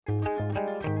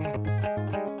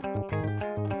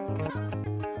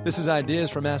This is Ideas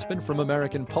from Aspen from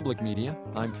American Public Media.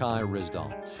 I'm Kai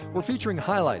Ryssdal. We're featuring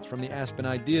highlights from the Aspen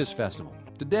Ideas Festival.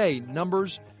 Today,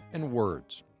 numbers and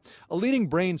words. A leading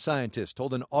brain scientist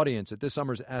told an audience at this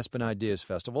summer's Aspen Ideas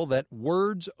Festival that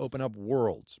words open up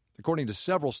worlds. According to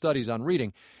several studies on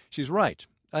reading, she's right.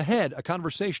 Ahead, a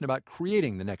conversation about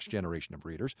creating the next generation of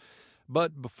readers.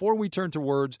 But before we turn to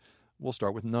words, we'll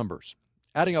start with numbers.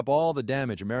 Adding up all the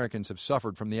damage Americans have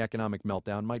suffered from the economic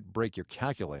meltdown might break your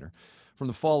calculator. From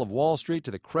the fall of Wall Street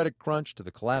to the credit crunch to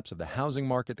the collapse of the housing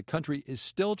market, the country is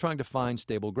still trying to find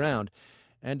stable ground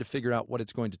and to figure out what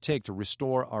it's going to take to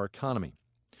restore our economy.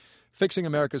 Fixing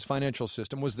America's financial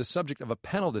system was the subject of a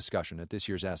panel discussion at this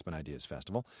year's Aspen Ideas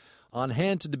Festival. On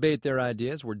hand to debate their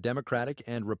ideas were Democratic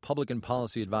and Republican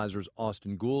policy advisors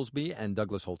Austan Goolsbee and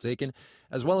Douglas Holtz-Eakin,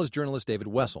 as well as journalist David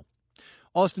Wessel.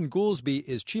 Austan Goolsbee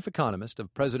is chief economist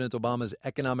of President Obama's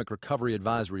Economic Recovery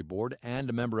Advisory Board and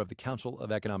a member of the Council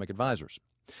of Economic Advisors.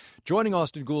 Joining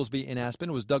Austan Goolsbee in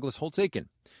Aspen was Douglas Holtz-Eakin.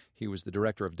 He was the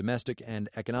director of domestic and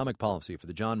economic policy for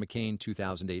the John McCain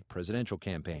 2008 presidential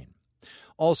campaign.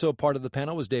 Also part of the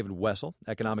panel was David Wessel,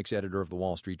 economics editor of the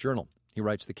Wall Street Journal. He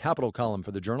writes the Capital column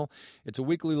for the Journal. It's a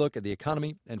weekly look at the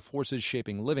economy and forces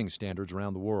shaping living standards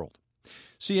around the world.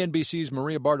 CNBC's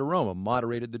Maria Bartiromo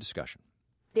moderated the discussion.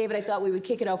 David, I thought we would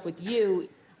kick it off with you.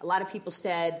 A lot of people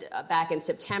said back in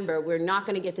September, we're not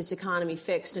going to get this economy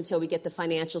fixed until we get the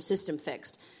financial system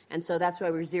fixed. And so that's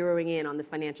why we're zeroing in on the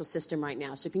financial system right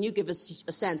now. So can you give us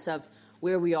a sense of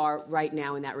where we are right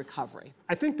now in that recovery?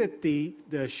 I think that the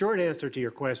short answer to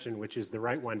your question, which is the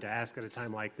right one to ask at a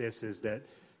time like this, is that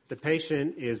the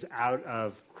patient is out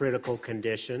of critical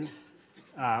condition.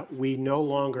 We no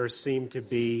longer seem to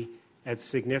be at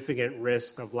significant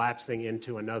risk of lapsing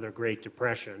into another Great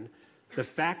Depression. The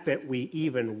fact that we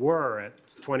even were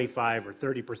at 25 or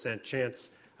 30%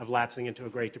 chance of lapsing into a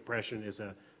Great Depression is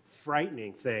a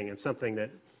frightening thing and something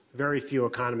that very few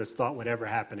economists thought would ever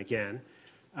happen again.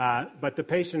 But the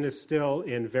patient is still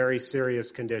in very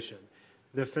serious condition.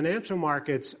 The financial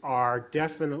markets are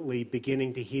definitely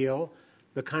beginning to heal.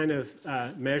 The kind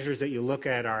of measures that you look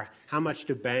at are how much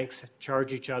do banks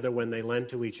charge each other when they lend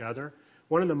to each other.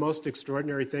 One of the most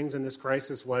extraordinary things in this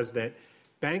crisis was that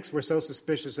banks were so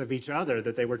suspicious of each other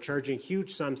that they were charging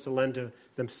huge sums to lend to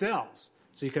themselves.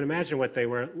 So you can imagine what they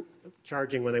were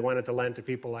charging when they wanted to lend to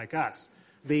people like us.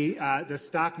 The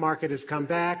stock market has come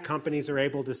back. Companies are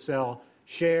able to sell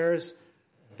shares.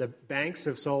 The banks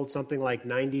have sold something like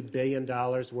 $90 billion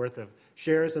worth of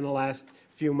shares in the last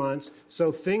few months.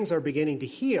 So things are beginning to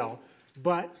heal.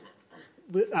 But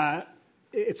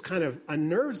it's kind of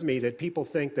unnerves me that people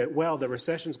think that, well, the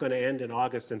recession's going to end in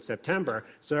August and September,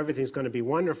 so everything's going to be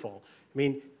wonderful. I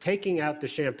mean, taking out the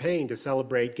champagne to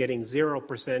celebrate getting 0%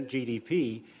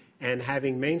 GDP and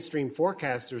having mainstream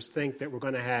forecasters think that we're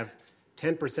going to have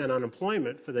 10%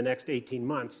 unemployment for the next 18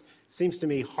 months seems to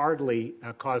me hardly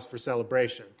a cause for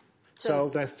celebration. So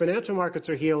the financial markets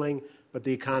are healing, but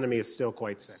the economy is still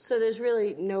quite sick. So there's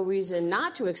really no reason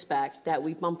not to expect that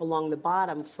we bump along the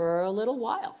bottom for a little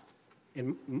while.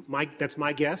 That's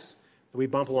my guess, that we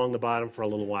bump along the bottom for a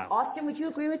little while. Austan, would you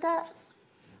agree with that?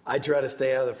 I try to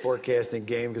stay out of the forecasting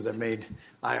game because back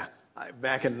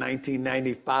in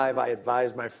 1995, I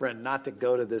advised my friend not to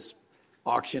go to this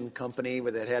auction company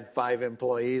that had 5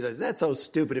 employees. I said, that's so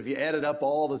stupid. If you added up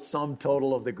all the sum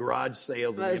total of the garage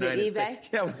sales in the United States.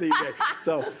 Yeah, it was eBay.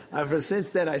 So ever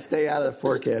since then, I stay out of the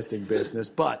forecasting business.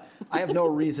 But I have no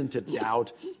reason to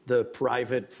doubt the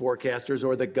private forecasters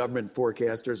or the government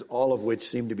forecasters, all of which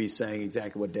seem to be saying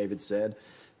exactly what David said,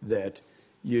 that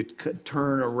you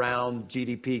turn around,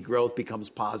 GDP growth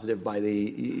becomes positive by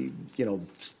the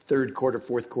third quarter,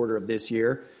 fourth quarter of this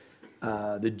year.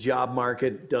 The job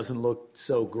market doesn't look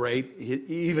so great,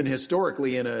 even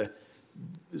historically in a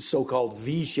so-called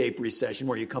V-shaped recession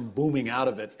where you come booming out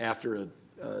of it after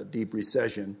a deep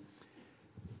recession.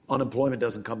 Unemployment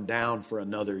doesn't come down for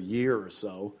another year or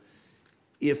so.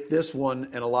 If this one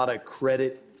and a lot of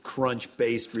credit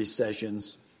crunch-based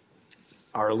recessions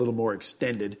are a little more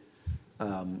extended,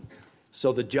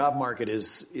 so the job market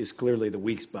is clearly the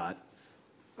weak spot.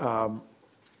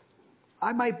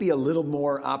 I might be a little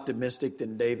more optimistic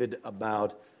than David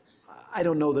about, I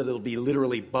don't know that it'll be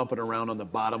literally bumping around on the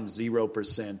bottom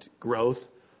 0% growth,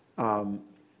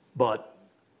 but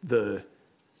the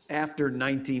after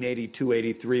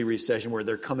 1982-83 recession where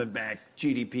they're coming back,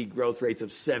 GDP growth rates of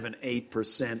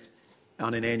 7-8%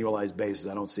 on an annualized basis,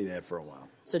 I don't see that for a while.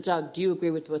 So, Doug, do you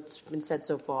agree with what's been said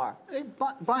so far?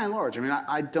 By and large, I mean,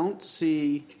 I don't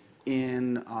see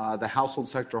in the household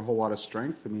sector a whole lot of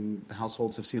strength. I mean, the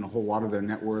households have seen a whole lot of their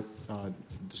net worth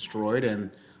destroyed,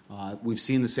 and We've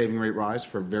seen the saving rate rise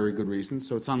for very good reasons,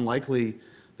 so it's unlikely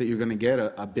that you're going to get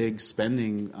a big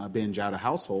spending binge out of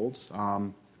households.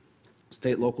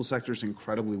 State, local sector is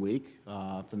incredibly weak.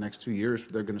 For the next 2 years,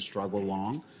 they're going to struggle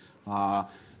along.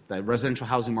 The residential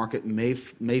housing market may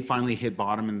finally hit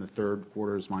bottom in the third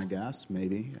quarter, is my guess,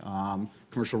 maybe.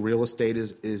 Commercial real estate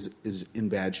is in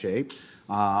bad shape.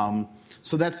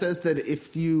 So that says that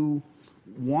if you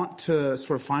want to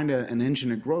sort of find an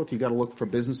engine of growth, you've got to look for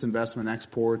business investment,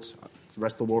 exports. The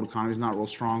rest of the world economy is not real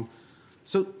strong.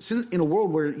 So in a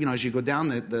world where, as you go down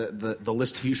the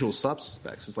list of usual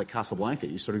suspects, it's like Casablanca.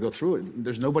 You sort of go through it.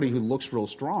 There's nobody who looks real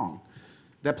strong.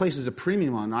 That places a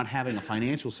premium on not having a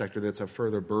financial sector that's a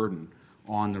further burden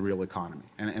on the real economy.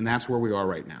 And that's where we are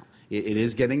right now. It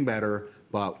is getting better,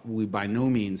 but we by no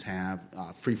means have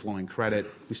free-flowing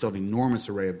credit. We still have an enormous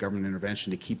array of government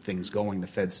intervention to keep things going. The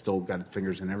Fed's still got its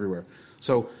fingers in everywhere.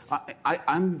 So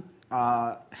I'm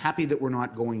happy that we're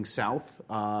not going south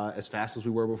as fast as we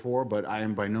were before, but I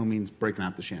am by no means breaking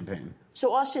out the champagne.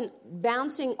 So, Austin,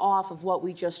 bouncing off of what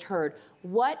we just heard,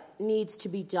 what needs to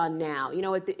be done now?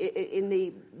 In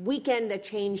the weekend that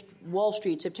changed Wall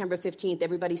Street, September 15th,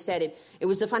 everybody said it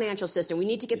was the financial system. We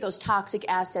need to get those toxic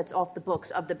assets off the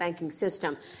books of the banking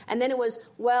system. And then it was,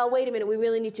 well, wait a minute, we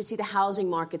really need to see the housing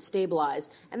market stabilize.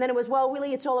 And then it was, well,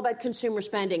 really, it's all about consumer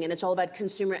spending and it's all about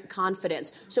consumer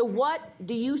confidence. So what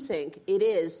do you think it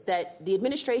is that the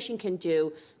administration can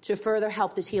do to further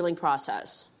help this healing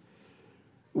process?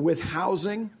 With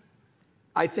housing,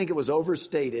 I think it was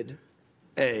overstated,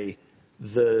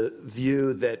 the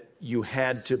view that you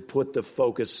had to put the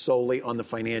focus solely on the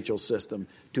financial system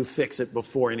to fix it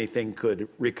before anything could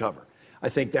recover. I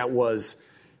think that was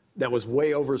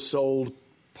way oversold,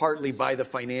 partly by the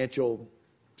financial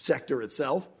sector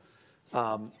itself.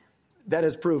 That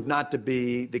has proved not to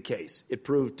be the case. It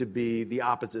proved to be the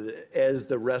opposite. As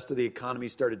the rest of the economy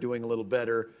started doing a little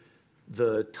better,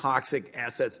 the toxic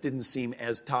assets didn't seem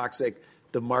as toxic.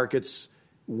 The markets,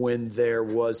 when there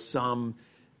was some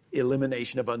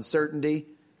elimination of uncertainty,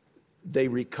 they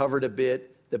recovered a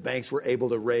bit. The banks were able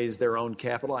to raise their own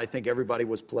capital. I think everybody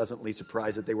was pleasantly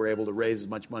surprised that they were able to raise as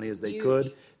much money as they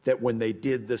could, that when they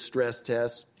did the stress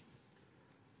test,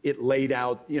 it laid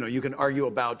out, you can argue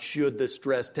about should the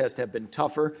stress test have been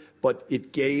tougher, but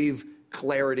it gave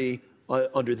clarity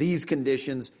under these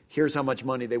conditions. Here's how much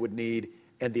money they would need.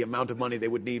 And the amount of money they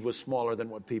would need was smaller than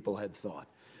what people had thought.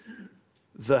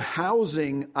 The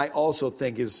housing, I also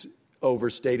think, is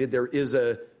overstated. There is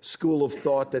a school of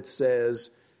thought that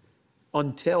says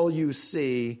until you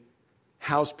see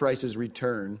house prices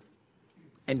return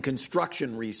and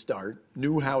construction restart,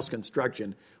 new house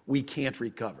construction, we can't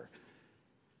recover.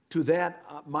 To that,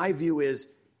 my view is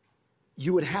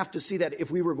you would have to see that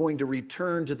if we were going to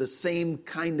return to the same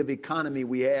kind of economy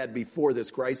we had before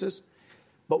this crisis.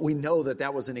 But we know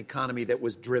that was an economy that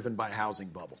was driven by a housing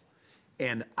bubble.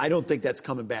 And I don't think that's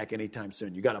coming back anytime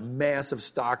soon. You got a massive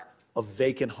stock of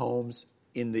vacant homes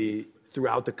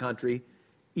throughout the country,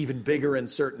 even bigger in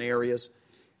certain areas.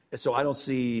 So I don't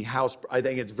see I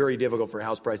think it's very difficult for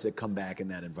house prices to come back in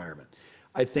that environment.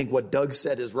 I think what Doug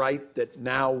said is right, that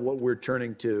now what we're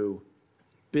turning to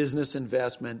business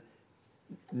investment,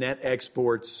 net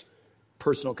exports,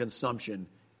 personal consumption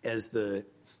as the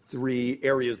three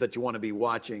areas that you want to be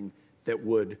watching that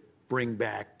would bring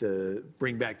back the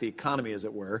economy, as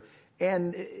it were.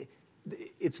 And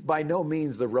it's by no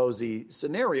means the rosy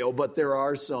scenario, but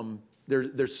there's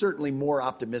certainly more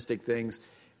optimistic things.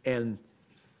 And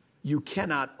you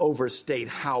cannot overstate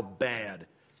how bad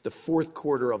the fourth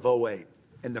quarter of 2008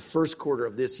 and the first quarter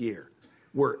of this year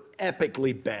were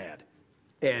epically bad.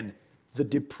 And the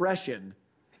Depression,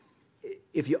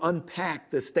 if you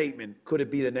unpack the statement, could it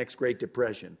be the next Great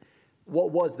Depression?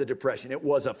 What was the Depression? It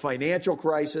was a financial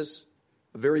crisis,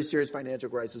 a very serious financial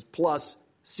crisis, plus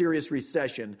serious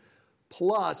recession,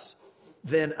 plus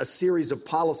then a series of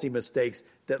policy mistakes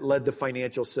that led the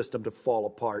financial system to fall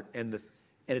apart. And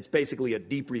it's basically a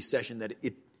deep recession that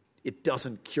it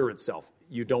doesn't cure itself.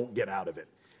 You don't get out of it.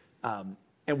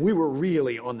 And we were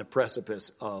really on the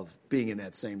precipice of being in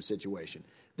that same situation.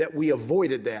 That we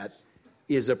avoided that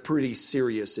is a pretty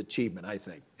serious achievement, I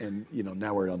think. And,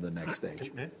 now we're on the next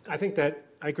stage. I think that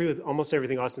I agree with almost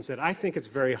everything Austin said. I think it's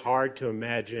very hard to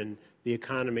imagine the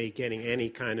economy getting any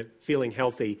kind of feeling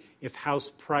healthy if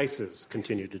house prices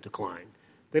continue to decline.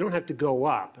 They don't have to go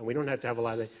up, and we don't have to have a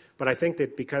lot of that. But I think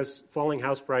that because falling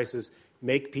house prices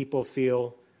make people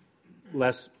feel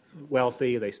less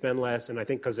wealthy, they spend less, and I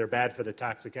think because they're bad for the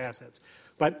toxic assets.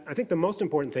 But I think the most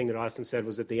important thing that Austin said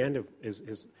was at the end of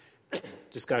his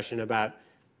discussion about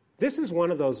this is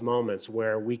one of those moments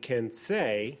where we can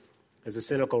say, as a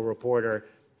cynical reporter,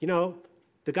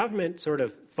 the government sort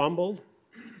of fumbled,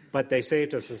 but they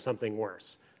saved us from something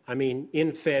worse. I mean,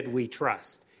 in Fed we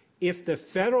trust. If the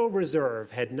Federal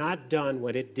Reserve had not done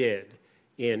what it did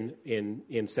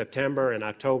in September and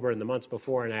October and the months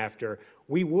before and after,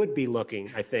 we would be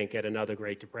looking, I think, at another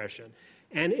Great Depression.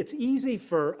 And it's easy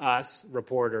for us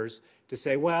reporters to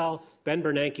say, well, Ben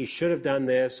Bernanke should have done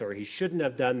this, or he shouldn't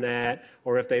have done that,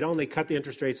 or if they'd only cut the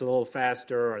interest rates a little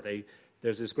faster, or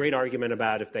there's this great argument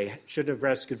about if they shouldn't have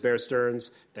rescued Bear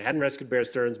Stearns. If they hadn't rescued Bear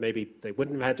Stearns, maybe they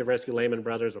wouldn't have had to rescue Lehman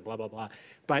Brothers, or blah, blah, blah.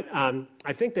 But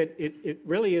I think that it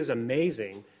really is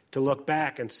amazing to look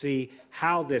back and see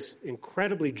how this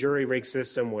incredibly jury-rigged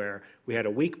system where we had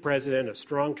a weak president, a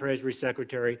strong Treasury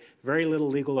Secretary, very little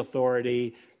legal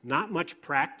authority, not much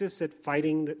practice at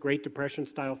fighting the Great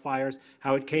Depression-style fires,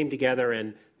 how it came together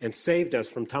and saved us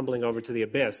from tumbling over to the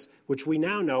abyss, which we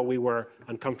now know we were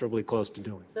uncomfortably close to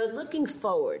doing. So looking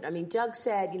forward, I mean, Doug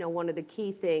said, one of the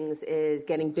key things is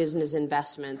getting business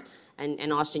investments,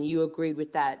 and Austin, you agreed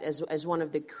with that as one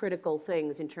of the critical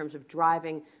things in terms of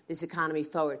driving this economy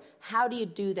forward. How do you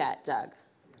do that, Doug?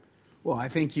 Well, I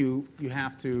think you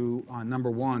have to, number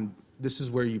one, this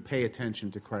is where you pay attention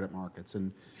to credit markets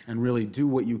and really do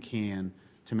what you can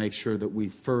to make sure that we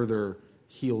further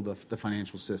heal the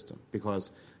financial system, because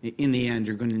in the end,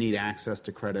 you're going to need access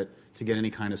to credit to get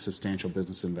any kind of substantial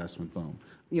business investment boom.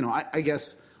 I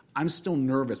guess I'm still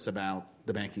nervous about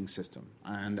the banking system,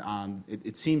 and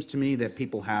it seems to me that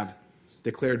people have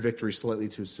declared victory slightly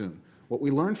too soon. What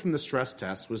we learned from the stress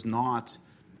test was not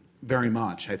very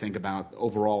much, I think, about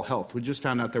overall health. We just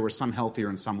found out there were some healthier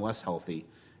and some less healthy.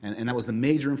 And that was the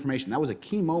major information. That was a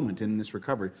key moment in this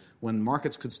recovery when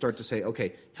markets could start to say,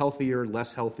 okay, healthier,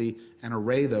 less healthy, and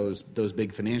array those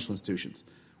big financial institutions.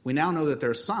 We now know that there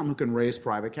are some who can raise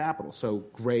private capital. So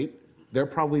great. They're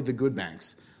probably the good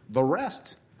banks. The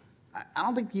rest, I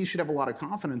don't think you should have a lot of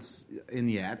confidence in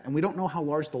yet. And we don't know how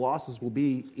large the losses will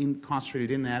be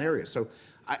concentrated in that area. So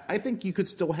I think you could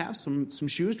still have some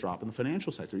shoes drop in the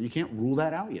financial sector. You can't rule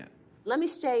that out yet. Let me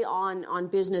stay on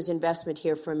business investment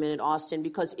here for a minute, Austin,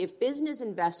 because if business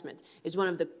investment is one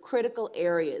of the critical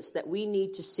areas that we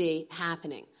need to see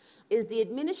happening, is the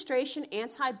administration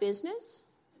anti-business?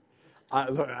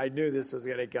 Look, I knew this was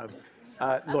going to come.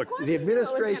 Look, the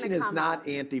administration is not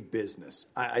anti-business.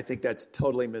 I think that's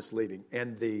totally misleading.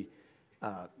 And the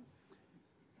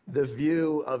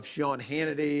view of Sean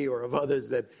Hannity or of others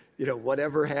that,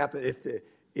 whatever happened,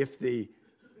 if the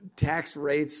tax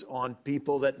rates on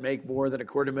people that make more than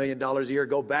 $250,000 a year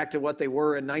go back to what they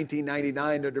were in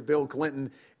 1999 under Bill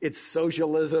Clinton, it's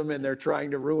socialism and they're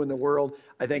trying to ruin the world.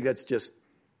 I think that's just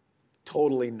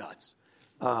totally nuts.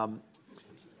 But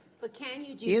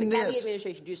can the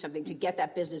administration do something to get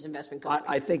that business investment going?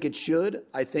 I think it should.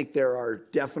 I think there are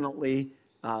definitely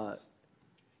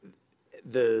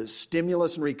the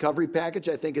stimulus and recovery package,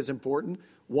 I think, is important.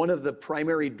 One of the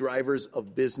primary drivers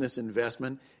of business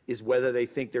investment is whether they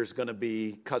think there's going to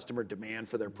be customer demand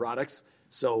for their products.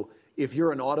 So if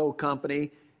you're an auto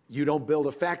company, you don't build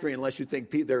a factory unless you think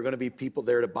there are going to be people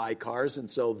there to buy cars.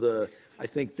 And so I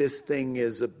think this thing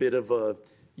is a bit of a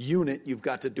unit. You've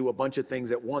got to do a bunch of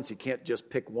things at once. You can't just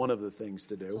pick one of the things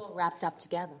to do. It's all wrapped up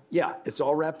together. Yeah, it's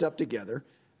all wrapped up together.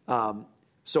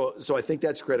 So I think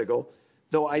that's critical.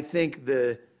 Though I think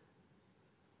the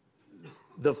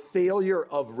failure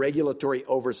of regulatory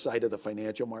oversight of the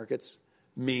financial markets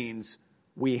means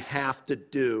we have to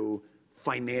do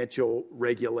financial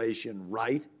regulation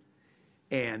right.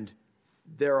 And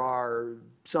there are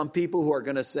some people who are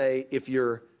going to say if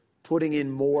you're putting in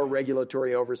more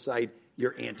regulatory oversight,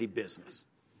 you're anti-business.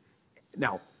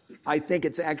 Now, I think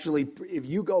it's actually, if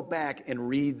you go back and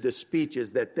read the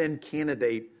speeches that then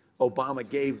candidate Obama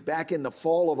gave back in the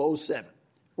fall of 2007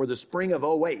 or the spring of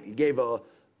 2008, he gave a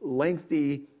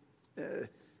lengthy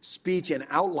speech and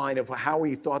outline of how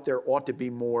he thought there ought to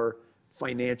be more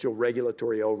financial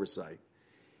regulatory oversight.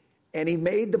 And he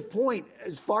made the point,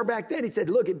 as far back then, he said,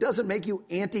 look, it doesn't make you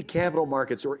anti-capital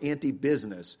markets or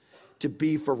anti-business to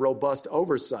be for robust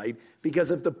oversight,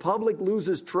 because if the public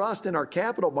loses trust in our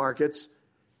capital markets,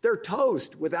 they're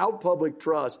toast. Without public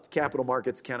trust, capital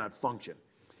markets cannot function.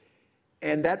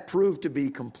 And that proved to be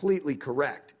completely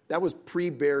correct. That was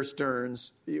pre-Bear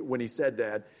Stearns when he said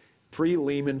that,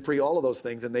 pre-Lehman, pre-all of those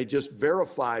things, and they just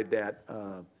verified that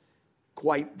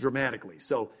quite dramatically.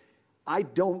 So I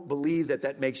don't believe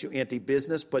that makes you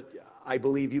anti-business, but I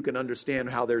believe you can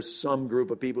understand how there's some group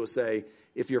of people who say,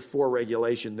 if you're for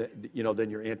regulation, then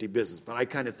you're anti-business. But I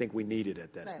kind of think we need it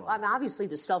at that point. Well, obviously,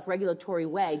 the self-regulatory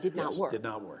way did not work. Did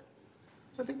not work.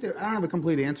 So I think I don't have a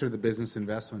complete answer to the business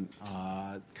investment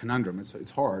conundrum.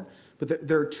 It's hard. But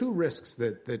there are two risks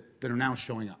that are now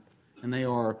showing up. And they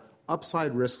are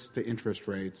upside risks to interest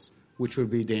rates, which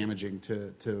would be damaging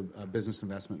to business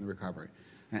investment and recovery.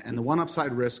 And the one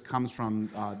upside risk comes from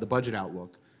the budget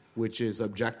outlook, which is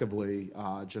objectively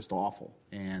just awful.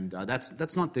 And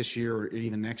that's not this year or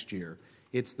even next year.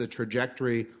 It's the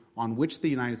trajectory on which the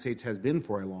United States has been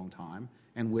for a long time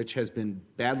and which has been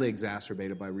badly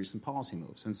exacerbated by recent policy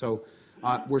moves. And so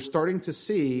we're starting to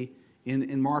see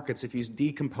in markets, if you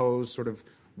decompose sort of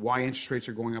why interest rates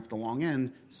are going up at the long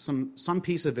end, some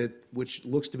piece of it which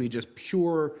looks to be just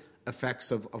pure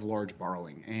effects of large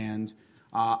borrowing. And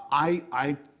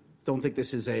I don't think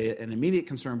this is an immediate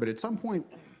concern, but at some point,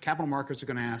 capital markets are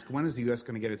going to ask, when is the U.S.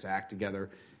 going to get its act together?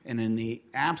 And in the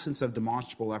absence of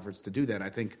demonstrable efforts to do that, I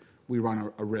think we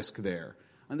run a risk there.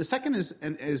 And the second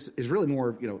is really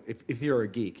more, if you're a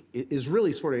geek, is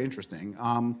really sort of interesting,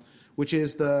 which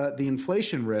is the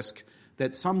inflation risk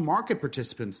that some market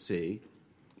participants see,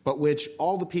 but which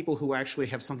all the people who actually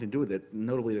have something to do with it,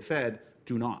 notably the Fed,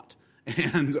 do not.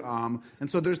 And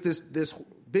so there's this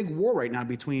big war right now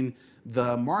between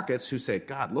the markets who say,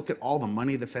 God, look at all the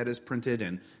money the Fed has printed,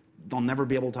 and they'll never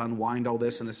be able to unwind all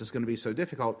this, and this is going to be so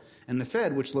difficult. And the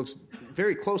Fed, which looks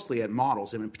very closely at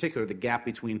models, and in particular the gap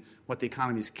between what the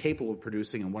economy is capable of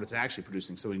producing and what it's actually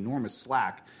producing, so enormous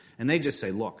slack. And they just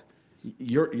say, look,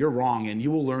 you're wrong, and you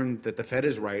will learn that the Fed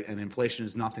is right, and inflation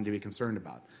is nothing to be concerned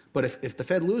about. But if the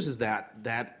Fed loses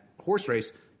that horse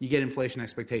race, you get inflation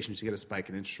expectations, you get a spike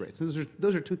in interest rates. And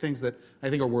those are two things that I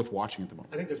think are worth watching at the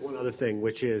moment. I think there's one other thing,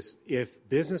 which is if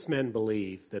businessmen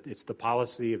believe that it's the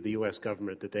policy of the U.S.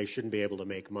 government that they shouldn't be able to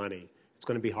make money, it's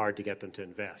going to be hard to get them to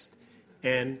invest.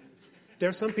 And there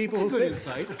are some people who think...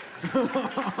 insight.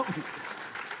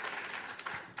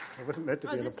 It wasn't meant to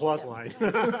be an applause line.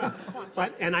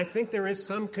 And I think there is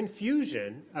some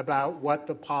confusion about what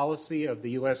the policy of the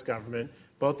U.S. government,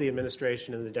 both the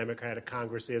administration and the Democratic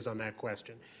Congress, is on that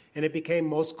question. And it became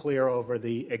most clear over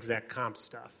the exec comp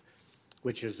stuff,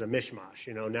 which is a mishmash.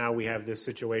 Now we have this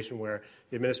situation where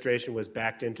the administration was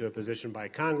backed into a position by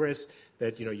Congress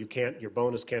that, your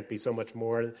bonus can't be so much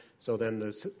more, so then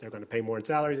they're going to pay more in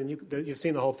salaries, and you've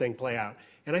seen the whole thing play out.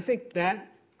 And I think that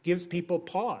gives people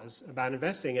pause about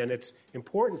investing, and it's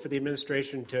important for the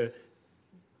administration to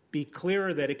be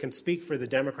clearer that it can speak for the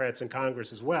Democrats in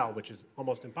Congress as well, which is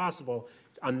almost impossible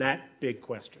on that big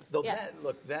question. Though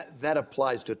that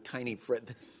applies to a tiny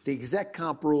friend. The exec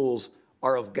comp rules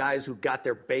are of guys who got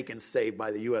their bacon saved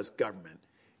by the U.S. government.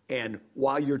 And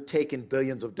while you're taking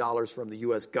billions of dollars from the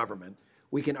U.S. government,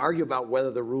 we can argue about whether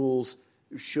the rules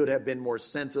should have been more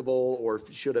sensible or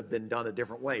should have been done a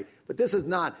different way. But this is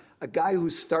not a guy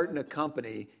who's starting a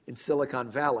company in Silicon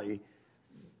Valley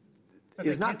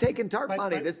is not taking TARP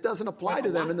money. This doesn't apply to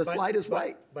them in the slightest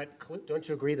way. But don't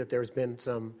you agree that there's been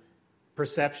some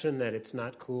perception that it's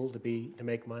not cool to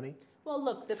make money? Well,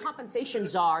 look, the compensation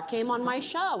czar came on my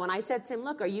show, and I said to him,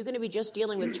 look, are you going to be just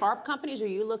dealing with TARP companies, or are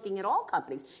you looking at all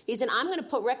companies? He said, I'm going to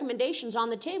put recommendations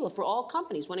on the table for all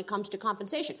companies when it comes to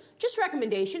compensation. Just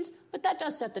recommendations, but that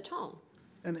does set the tone.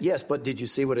 Yes, but did you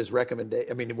see what his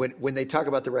recommendation? I mean, when they talk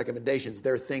about the recommendations,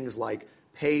 there are things like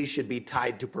pay should be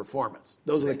tied to performance.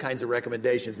 Those are the kinds of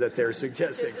recommendations that they're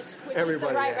suggesting. Which is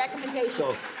the right recommendation.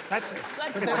 So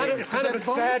it's kind of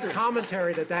a bad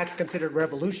commentary that's considered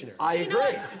revolutionary. I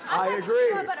agree. I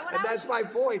agree. And that's my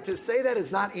point. To say that is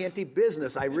not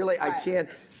anti-business. I can't.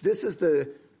 This is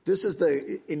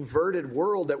the inverted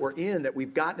world that we're in, that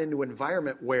we've gotten into an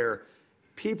environment where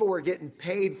people are getting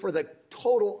paid for the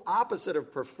total opposite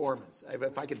of performance.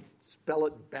 If I could spell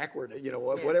it backward,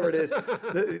 whatever it is.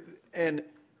 And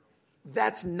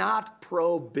that's not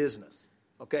pro-business,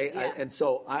 okay? Yeah. And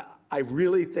so I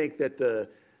really think that the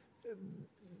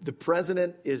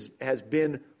president has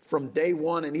been, from day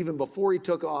one and even before he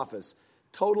took office,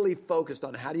 totally focused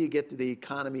on how do you get to the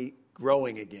economy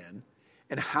growing again,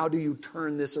 and how do you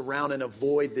turn this around and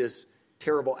avoid this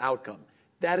terrible outcome.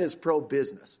 That is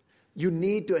pro-business. You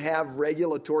need to have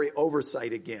regulatory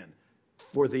oversight again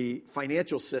for the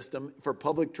financial system, for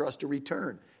public trust to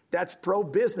return. That's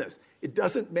pro-business. It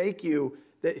doesn't make you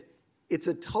that. It's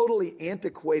a totally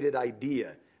antiquated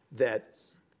idea that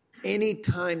any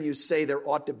time you say there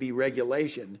ought to be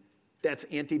regulation, that's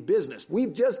anti-business.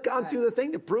 We've just gone through the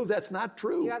thing to prove that's not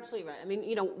true. You're absolutely right. I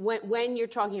mean, when you're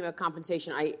talking about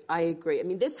compensation, I agree. I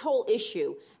mean, this whole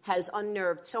issue has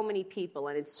unnerved so many people,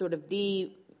 and it's sort of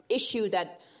the issue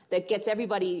that gets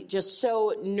everybody just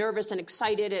so nervous and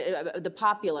excited, the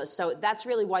populace. So that's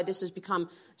really why this has become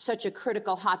such a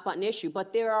critical hot-button issue.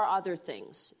 But there are other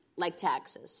things, like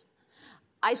taxes.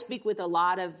 I speak with a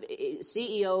lot of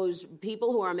CEOs,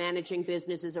 people who are managing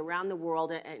businesses around the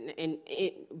world and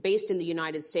based in the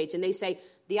United States, and they say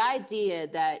the idea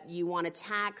that you want to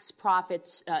tax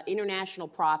profits, international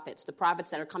profits, the profits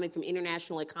that are coming from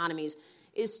international economies,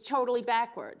 is totally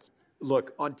backwards.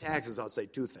 Look, on taxes, I'll say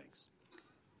two things.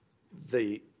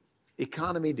 The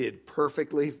economy did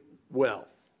perfectly well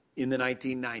in the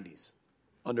 1990s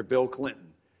under Bill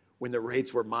Clinton, when the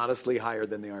rates were modestly higher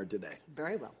than they are today.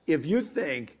 Very well. If you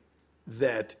think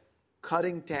that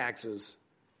cutting taxes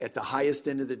at the highest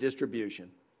end of the distribution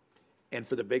and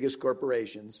for the biggest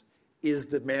corporations is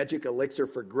the magic elixir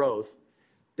for growth,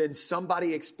 then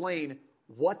somebody explain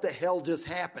what the hell just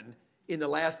happened in the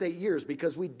last 8 years,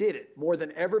 because we did it more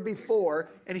than ever before,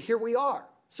 and here we are.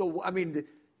 So, I mean,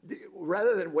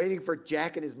 rather than waiting for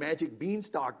Jack and his magic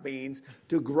beanstalk beans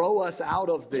to grow us out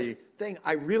of the thing,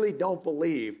 I really don't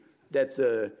believe that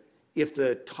if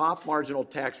the top marginal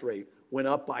tax rate went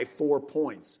up by 4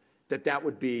 points, that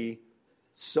would be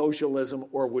socialism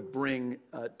or would bring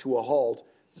to a halt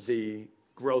the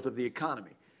growth of the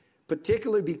economy,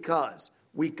 particularly because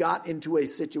we got into a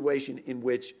situation in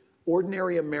which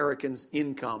ordinary Americans'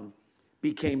 income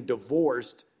became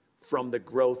divorced from the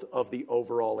growth of the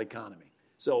overall economy.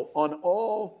 So on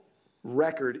all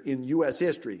record in U.S.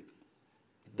 history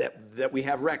that we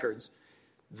have records,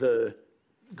 the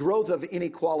growth of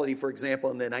inequality, for example,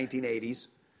 in the 1980s,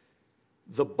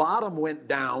 the bottom went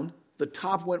down, the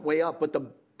top went way up, but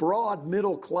the broad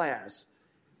middle class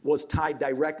was tied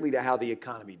directly to how the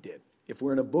economy did. If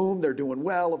we're in a boom, they're doing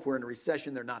well. If we're in a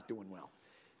recession, they're not doing well.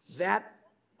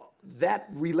 That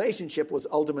relationship was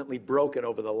ultimately broken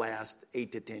over the last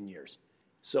 8 to 10 years.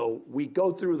 So we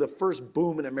go through the first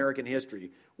boom in American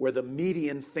history where the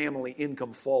median family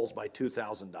income falls by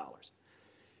 $2,000.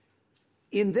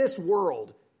 In this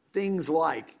world, things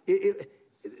like,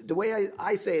 the way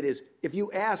I say it is, if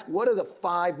you ask what are the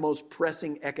 5 most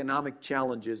pressing economic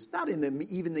challenges, not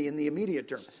even in the immediate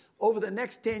term, over the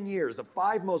next 10 years, the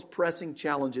 5 most pressing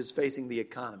challenges facing the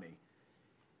economy,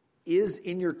 is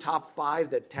in your top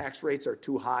 5 that tax rates are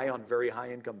too high on very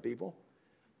high income people?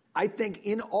 I think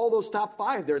in all those top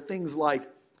 5, there are things like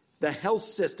the health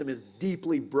system is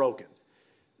deeply broken.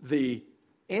 The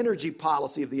energy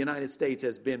policy of the United States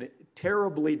has been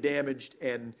terribly damaged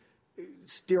and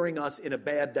steering us in a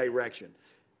bad direction.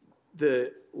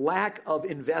 The lack of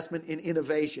investment in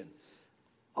innovation,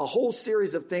 a whole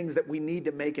series of things that we need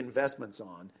to make investments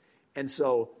on. And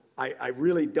so I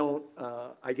really don't,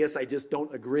 I guess I just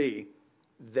don't agree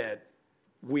that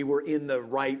we were in the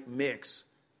right mix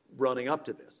running up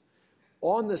to this.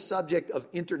 On the subject of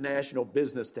international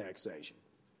business taxation,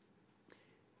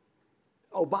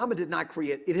 Obama did not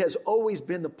create, it has always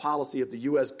been the policy of the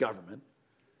U.S. government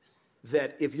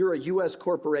that if you're a U.S.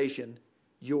 corporation,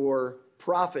 your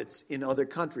profits in other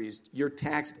countries, you're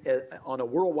taxed on a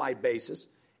worldwide basis,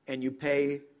 and you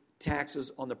pay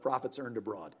taxes on the profits earned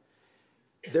abroad.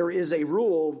 There is a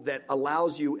rule that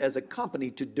allows you as a company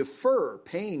to defer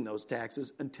paying those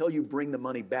taxes until you bring the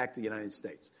money back to the United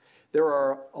States. There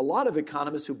are a lot of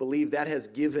economists who believe that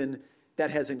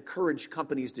has encouraged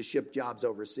companies to ship jobs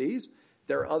overseas.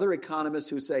 There are other economists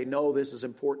who say, no, this is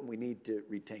important, we need to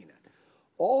retain it.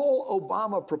 All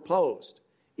Obama proposed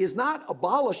is not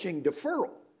abolishing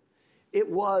deferral. It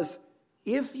was,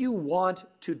 if you want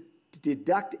to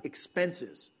deduct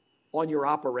expenses on your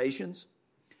operations,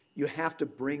 you have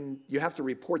to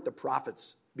report the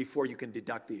profits before you can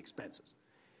deduct the expenses.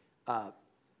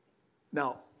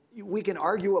 Now, we can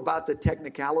argue about the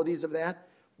technicalities of that,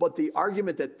 but the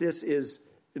argument that this is,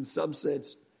 in some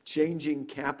sense, changing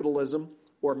capitalism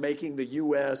or making the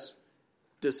U.S.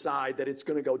 decide that it's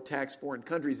going to go tax foreign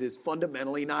countries is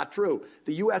fundamentally not true.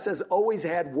 The U.S. has always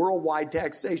had worldwide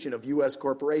taxation of U.S.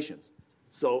 corporations.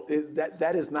 So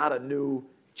that is not a new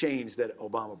change that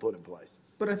Obama put in place.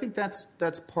 But I think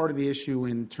that's part of the issue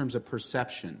in terms of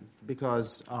perception,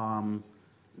 because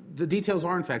the details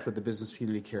are, in fact, what the business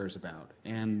community cares about.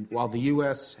 And while the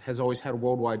U.S. has always had a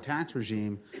worldwide tax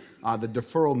regime, the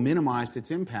deferral minimized its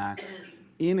impact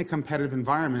in a competitive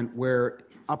environment where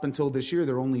up until this year,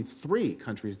 there are only 3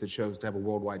 countries that chose to have a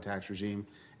worldwide tax regime,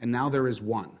 and now there is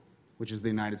 1, which is the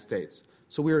United States.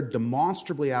 So we are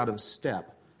demonstrably out of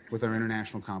step with our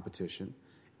international competition,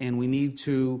 and we need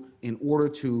to, in order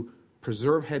to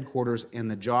preserve headquarters and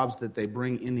the jobs that they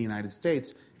bring in the United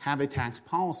States, have a tax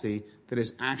policy that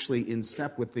is actually in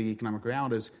step with the economic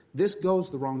realities. This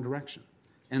goes the wrong direction.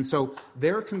 And so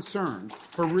they're concerned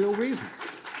for real reasons.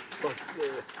 Look,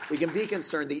 we can be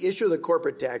concerned. The issue of the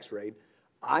corporate tax rate,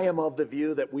 I am of the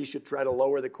view that we should try to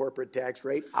lower the corporate tax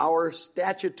rate. Our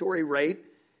statutory rate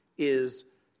is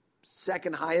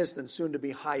second highest and soon to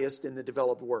be highest in the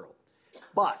developed world.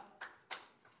 But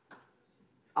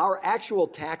our actual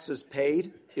taxes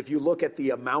paid, if you look at the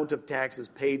amount of taxes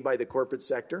paid by the corporate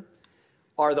sector,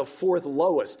 are the fourth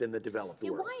lowest in the developed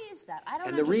world. Why is that? I don't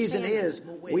And the reason is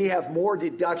we have more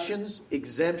deductions,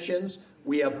 exemptions,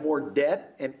 we have more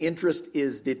debt, and interest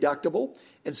is deductible.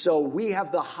 And so we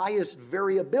have the highest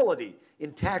variability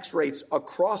in tax rates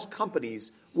across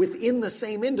companies within the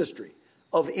same industry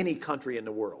of any country in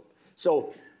the world.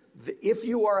 So if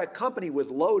you are a company with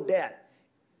low debt,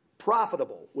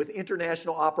 profitable, with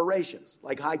international operations,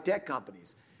 like high-tech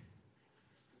companies,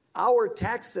 our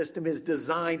tax system is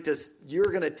designed to, you're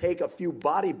going to take a few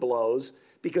body blows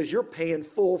because you're paying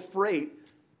full freight,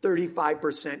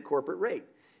 35% corporate rate.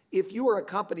 If you are a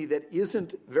company that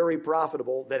isn't very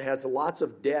profitable, that has lots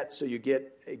of debt, so you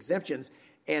get exemptions,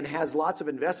 and has lots of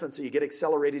investments, so you get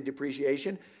accelerated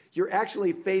depreciation, you're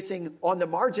actually facing, on the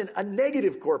margin, a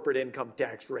negative corporate income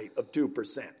tax rate of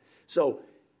 2%. So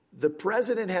the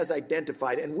president has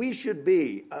identified, and we should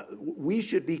be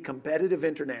competitive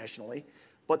internationally,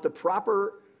 but the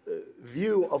proper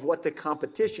view of what the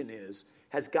competition is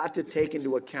has got to take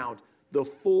into account the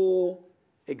full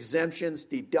exemptions,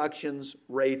 deductions,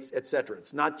 rates, et cetera.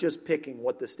 It's not just picking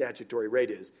what the statutory rate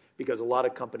is, because a lot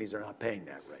of companies are not paying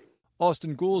that rate.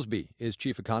 Austan Goolsbee is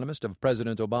chief economist of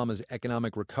President Obama's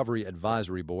Economic Recovery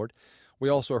Advisory Board. We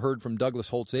also heard from Douglas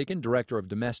Holtz-Eakin, director of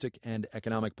domestic and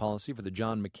economic policy for the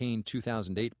John McCain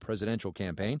 2008 presidential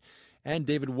campaign, and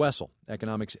David Wessel,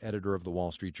 economics editor of the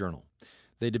Wall Street Journal.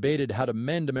 They debated how to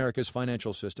mend America's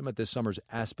financial system at this summer's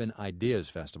Aspen Ideas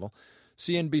Festival.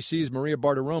 CNBC's Maria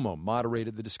Bartiromo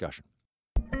moderated the discussion.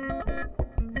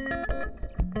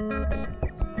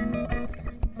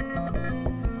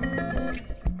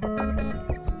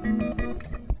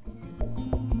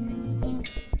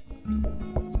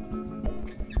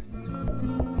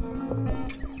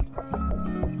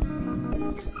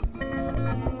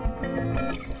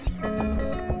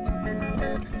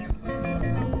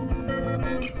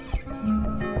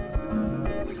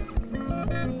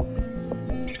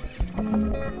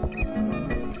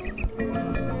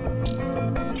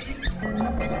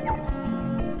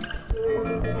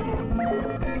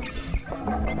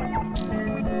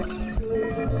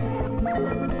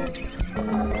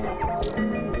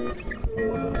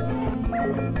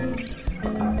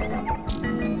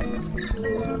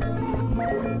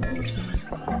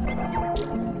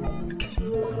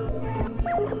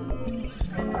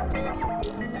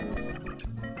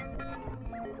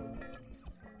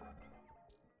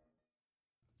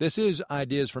 This is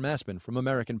Ideas from Aspen from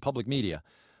American Public Media.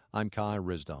 I'm Kai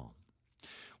Ryssdal.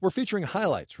 We're featuring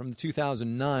highlights from the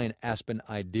 2009 Aspen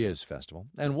Ideas Festival,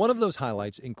 and one of those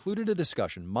highlights included a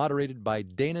discussion moderated by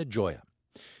Dana Gioia.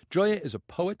 Gioia is a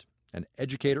poet, an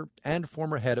educator, and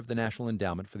former head of the National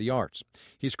Endowment for the Arts.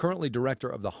 He's currently director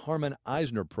of the Harman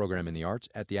Eisner Program in the Arts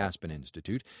at the Aspen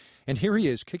Institute, and here he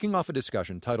is kicking off a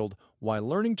discussion titled, Why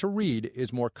Learning to Read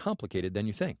is More Complicated Than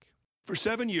You Think. For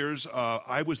 7 years,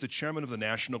 I was the chairman of the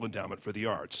National Endowment for the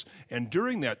Arts. And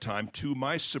during that time, to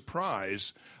my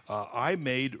surprise, I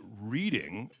made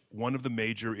reading one of the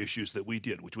major issues that we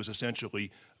did, which was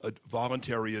essentially a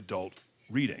voluntary adult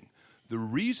reading. The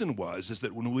reason is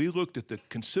that when we looked at the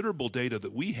considerable data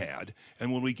that we had,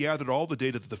 and when we gathered all the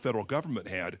data that the federal government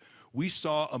had, we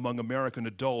saw among American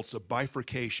adults a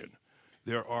bifurcation.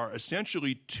 There are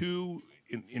essentially two,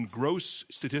 in gross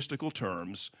statistical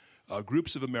terms,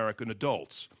 groups of American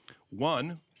adults.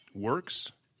 One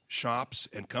works, shops,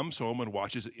 and comes home and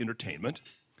watches entertainment.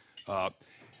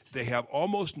 They have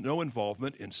almost no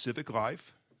involvement in civic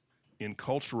life, in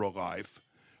cultural life.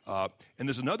 And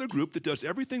there's another group that does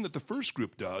everything that the first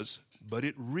group does, but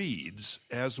it reads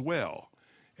as well.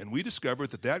 And we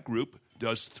discovered that that group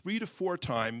does 3 to 4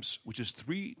 times, which is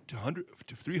 300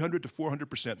 to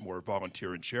 400% more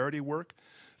volunteer and charity work.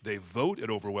 They vote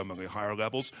at overwhelmingly higher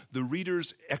levels. The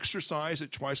readers exercise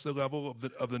at twice the level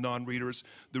of the non-readers.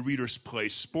 The readers play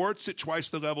sports at twice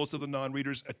the levels of the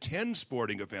non-readers, attend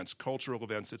sporting events, cultural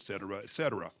events, et cetera, et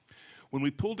cetera. When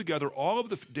we pulled together all of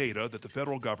the data that the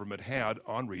federal government had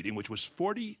on reading, which was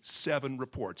 47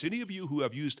 reports, any of you who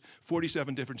have used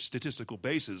 47 different statistical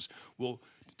bases will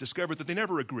discover that they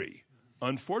never agree.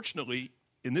 Unfortunately,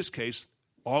 in this case,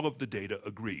 all of the data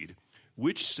agreed,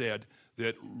 which said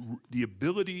that the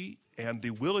ability and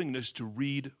the willingness to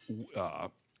read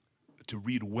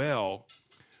well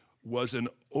was an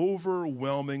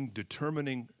overwhelming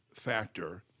determining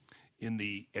factor in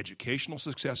the educational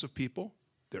success of people,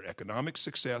 their economic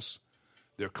success,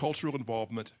 their cultural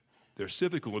involvement, their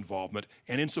civical involvement,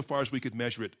 and insofar as we could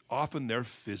measure it, often their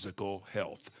physical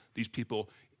health. These people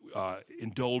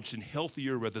indulged in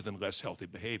healthier rather than less healthy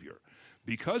behavior.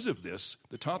 Because of this,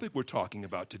 the topic we're talking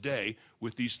about today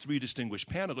with these three distinguished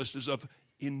panelists is of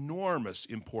enormous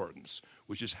importance,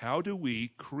 which is how do we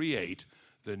create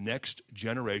the next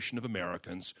generation of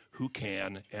Americans who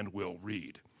can and will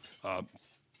read.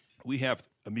 We have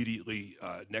immediately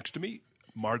next to me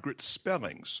Margaret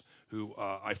Spellings, who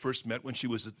I first met when she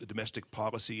was the domestic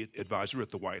policy advisor at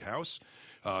the White House.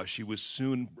 She was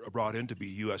soon brought in to be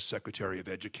U.S. Secretary of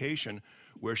Education,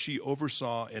 where she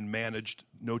oversaw and managed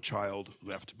No Child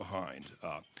Left Behind,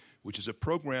 which is a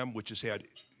program which has had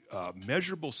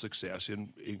measurable success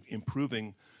in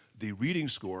improving the reading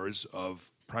scores of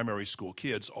primary school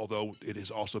kids, although it has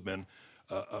also been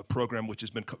a program which has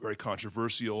been very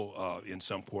controversial in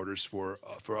some quarters for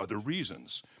other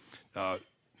reasons.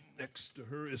 Next to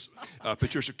her is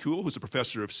Patricia Kuhl, who's a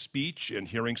professor of speech and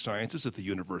hearing sciences at the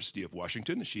University of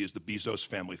Washington. She is the Bezos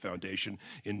Family Foundation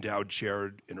Endowed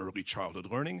Chair in Early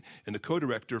Childhood Learning and the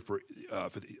co-director for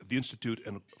the Institute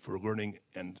for Learning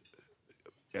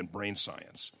and Brain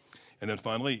Science. And then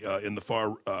finally, in the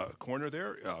far corner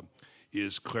there,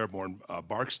 is Claiborne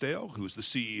Barksdale, who's the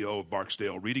CEO of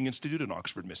Barksdale Reading Institute in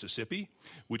Oxford, Mississippi,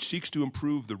 which seeks to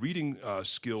improve the reading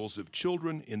skills of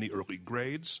children in the early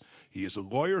grades. He is a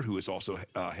lawyer who has also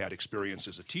had experience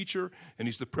as a teacher, and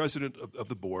he's the president of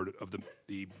the board of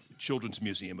the Children's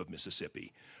Museum of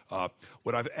Mississippi.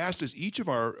 What I've asked is each of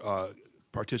our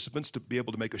participants to be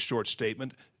able to make a short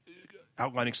statement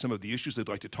outlining some of the issues they'd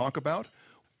like to talk about.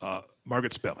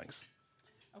 Margaret Spellings.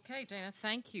 Okay, Dana,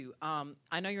 thank you.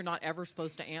 I know you're not ever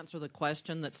supposed to answer the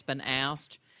question that's been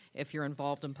asked if you're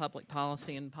involved in public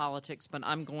policy and politics, but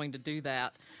I'm going to do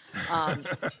that.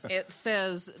 It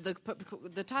says,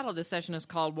 the title of this session is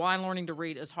called Why Learning to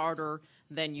Read is Harder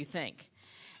Than You Think.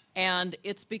 And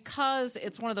it's because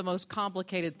it's one of the most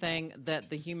complicated things that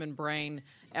the human brain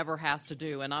ever has to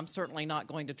do, and I'm certainly not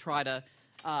going to try to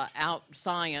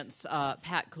out-science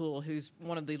Pat Kuhl, who's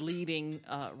one of the leading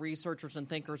researchers and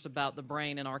thinkers about the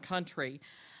brain in our country.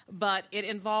 But it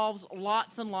involves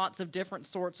lots and lots of different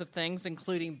sorts of things,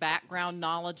 including background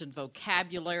knowledge and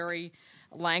vocabulary,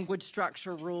 language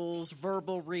structure rules,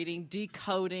 verbal reading,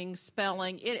 decoding,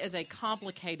 spelling. It is a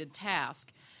complicated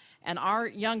task. And our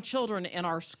young children in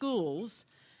our schools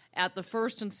at the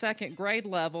first and second grade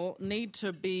level need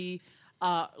to be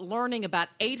learning about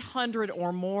 800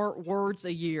 or more words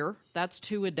a year. That's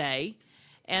 2 a day.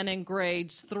 And in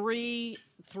grades 3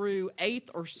 through 8th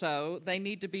or so, they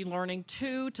need to be learning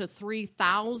 2,000 to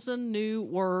 3,000 new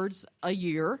words a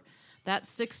year. That's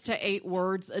 6 to 8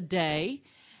 words a day.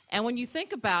 And when you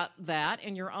think about that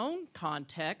in your own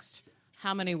context,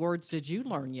 how many words did you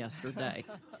learn yesterday?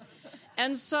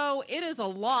 And so it is a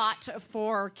lot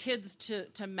for kids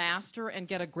to master and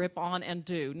get a grip on and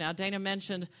do. Now, Dana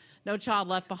mentioned No Child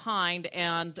Left Behind,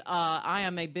 and I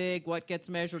am a big what gets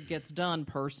measured gets done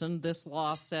person. This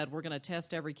law said we're going to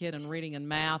test every kid in reading and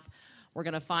math. We're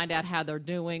going to find out how they're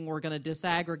doing. We're going to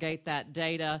disaggregate that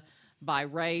data by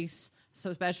race,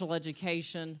 so special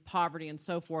education, poverty, and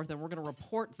so forth, and we're going to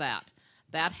report that.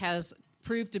 That has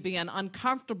proved to be an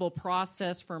uncomfortable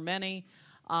process for many.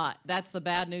 That's the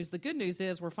bad news. The good news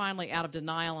is we're finally out of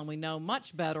denial and we know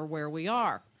much better where we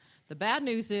are. The bad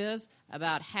news is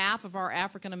about half of our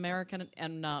African American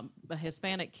and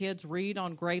Hispanic kids read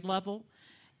on grade level.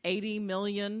 80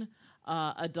 million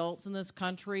adults in this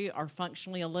country are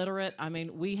functionally illiterate. I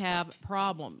mean, we have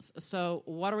problems. So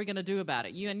what are we going to do about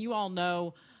it? You all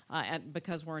know,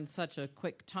 because we're in such a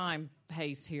quick time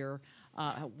pace here,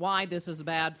 why this is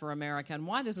bad for America and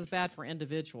why this is bad for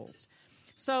individuals.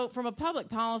 So from a public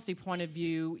policy point of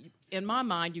view, in my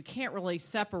mind, you can't really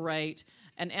separate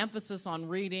an emphasis on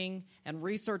reading and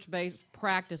research-based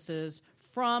practices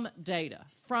from data,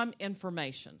 from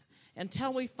information,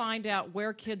 until we find out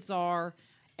where kids are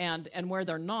and where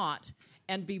they're not,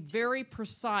 and be very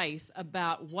precise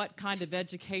about what kind of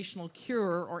educational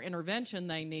cure or intervention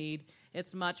they need.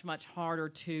 It's much, much harder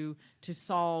to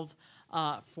solve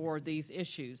for these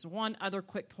issues. One other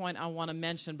quick point I want to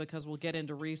mention, because we'll get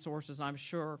into resources, I'm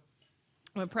sure.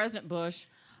 When President Bush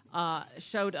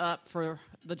showed up for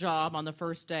the job on the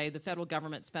first day, the federal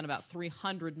government spent about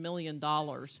 $300 million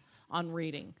on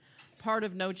reading. Part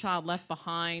of No Child Left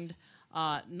Behind,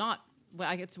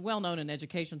 it's well known in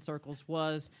education circles,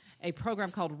 was a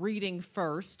program called Reading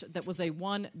First that was a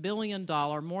 $1 billion,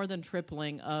 more than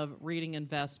tripling of reading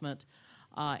investment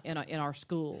in our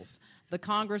schools. The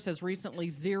Congress has recently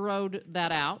zeroed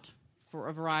that out for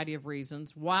a variety of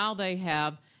reasons, while they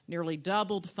have nearly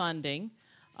doubled funding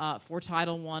for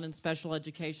Title I and special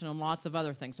education and lots of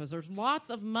other things. So there's lots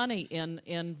of money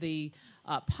in the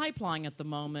pipeline at the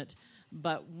moment,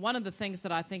 But one of the things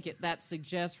that I think that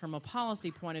suggests from a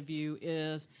policy point of view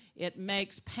is it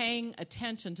makes paying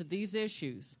attention to these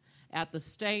issues at the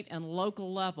state and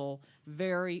local level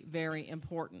very, very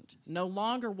important. No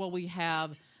longer will we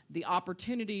have the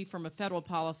opportunity from a federal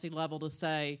policy level to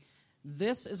say,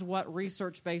 this is what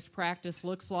research-based practice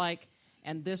looks like,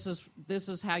 and this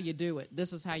is how you do it.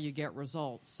 This is how you get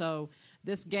results. So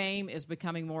this game is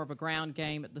becoming more of a ground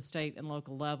game at the state and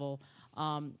local level.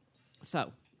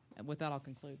 So with that, I'll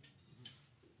conclude.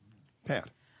 Pat.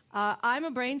 I'm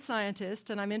a brain scientist,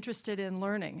 and I'm interested in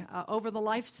learning over the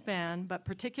lifespan, but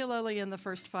particularly in the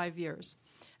first 5 years.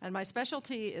 And my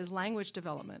specialty is language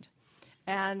development.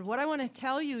 And what I want to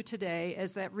tell you today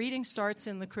is that reading starts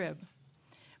in the crib,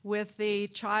 with the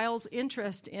child's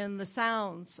interest in the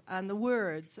sounds and the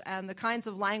words and the kinds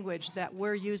of language that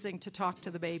we're using to talk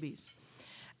to the babies.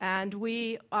 And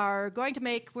we're going to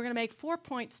make 4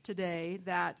 points today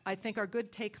that I think are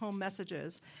good take-home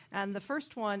messages. And the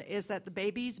first one is that the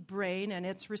baby's brain and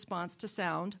its response to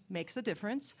sound makes a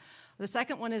difference. The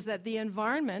second one is that the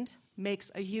environment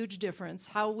makes a huge difference.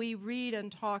 How we read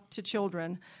and talk to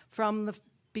children from the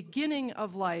beginning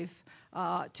of life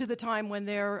to the time when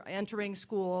they're entering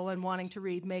school and wanting to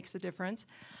read makes a difference.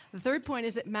 The third point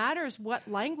is it matters what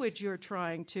language you're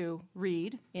trying to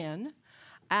read in.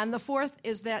 And the fourth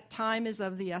is that time is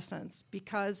of the essence,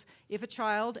 because if a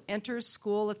child enters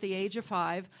school at the age of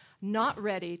 5, not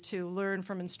ready to learn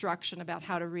from instruction about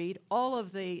how to read, all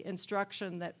of the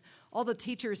instruction all the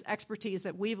teachers' expertise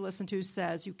that we've listened to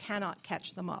says you cannot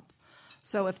catch them up.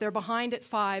 So if they're behind at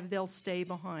 5, they'll stay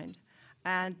behind.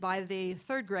 And by the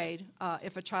 3rd grade,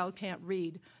 if a child can't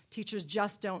read, teachers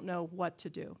just don't know what to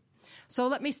do. So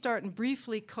let me start and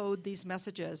briefly code these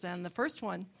messages. And the first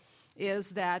one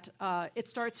is that it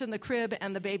starts in the crib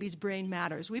and the baby's brain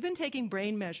matters. We've been taking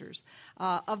brain measures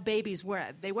of babies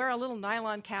where they wear a little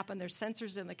nylon cap and there's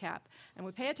sensors in the cap. And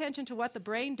we pay attention to what the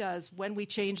brain does when we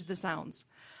change the sounds.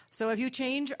 So if you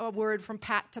change a word from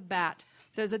pat to bat,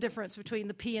 there's a difference between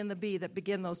the P and the B that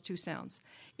begin those two sounds.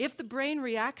 If the brain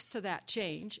reacts to that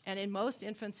change, and in most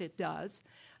infants it does,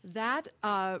 that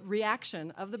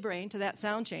reaction of the brain to that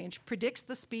sound change predicts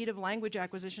the speed of language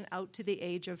acquisition out to the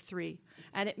age of 3.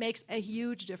 And it makes a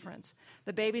huge difference.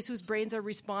 The babies whose brains are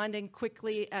responding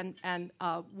quickly and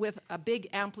with a big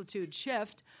amplitude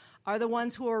shift are the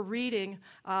ones who are reading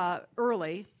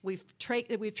early. We've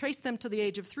traced them to the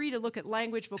age of 3 to look at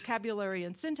language, vocabulary,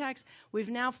 and syntax.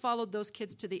 We've now followed those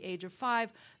kids to the age of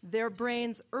 5. Their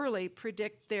brains early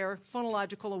predict their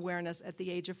phonological awareness at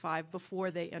the age of 5 before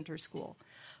they enter school.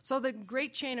 So the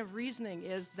great chain of reasoning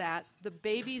is that the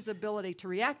baby's ability to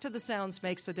react to the sounds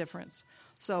makes a difference.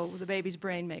 So the baby's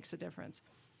brain makes a difference.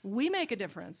 We make a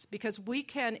difference because we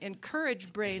can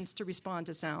encourage brains to respond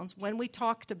to sounds when we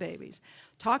talk to babies.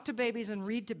 Talk to babies and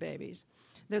read to babies.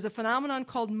 There's a phenomenon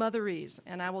called motherese,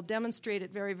 and I will demonstrate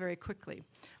it very, very quickly.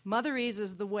 Motherese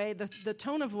is the way, the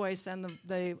tone of voice and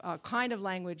the kind of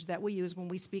language that we use when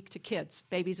we speak to kids,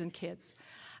 babies and kids.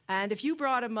 And if you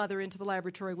brought a mother into the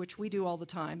laboratory, which we do all the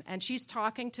time, and she's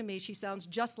talking to me, she sounds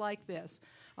just like this.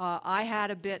 I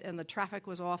had a bit and the traffic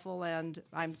was awful and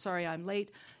I'm sorry I'm late.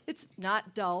 It's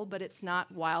not dull, but it's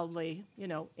not wildly,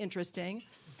 interesting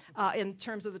in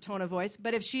terms of the tone of voice.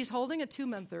 But if she's holding a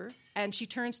 2-monther and she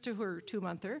turns to her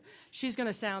 2-monther, she's going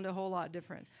to sound a whole lot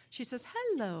different. She says,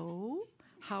 "Hello,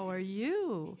 how are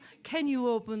you? Can you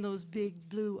open those big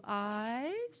blue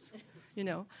eyes?"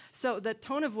 So the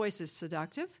tone of voice is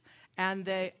seductive. And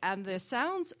the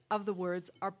sounds of the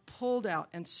words are pulled out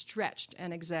and stretched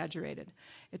and exaggerated.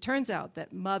 It turns out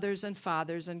that mothers and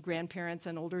fathers and grandparents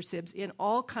and older sibs in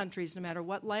all countries, no matter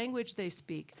what language they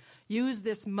speak, use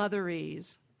this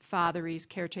motherese, fatherese,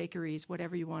 caretakerese,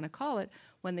 whatever you want to call it,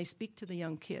 when they speak to the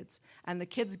young kids. And the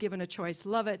kids given a choice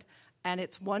love it, and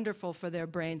it's wonderful for their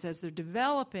brains as they're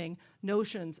developing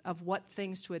notions of what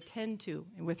things to attend to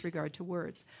with regard to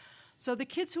words. So the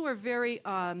kids who are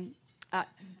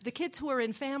the kids who are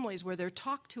in families where they're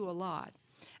talked to a lot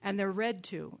and they're read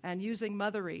to and using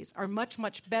motherese are much,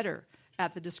 much better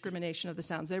at the discrimination of the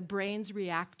sounds. Their brains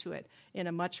react to it in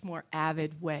a much more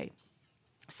avid way.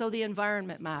 So the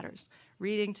environment matters.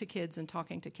 Reading to kids and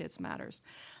talking to kids matters.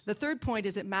 The third point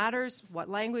is it matters what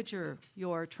language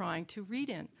you're trying to read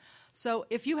in. So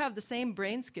if you have the same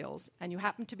brain skills and you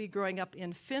happen to be growing up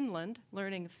in Finland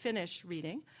learning Finnish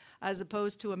reading as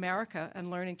opposed to America and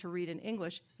learning to read in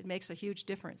English, it makes a huge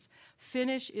difference.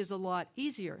 Finnish is a lot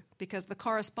easier because the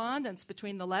correspondence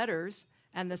between the letters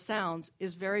and the sounds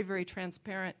is very, very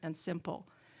transparent and simple.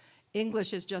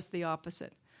 English is just the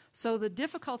opposite. So the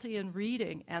difficulty in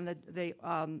reading and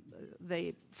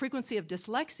the frequency of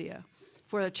dyslexia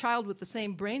for a child with the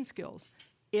same brain skills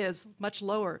is much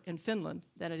lower in Finland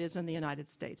than it is in the United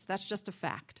States. That's just a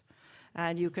fact.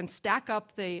 And you can stack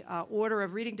up the order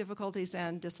of reading difficulties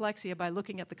and dyslexia by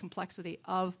looking at the complexity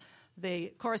of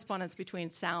the correspondence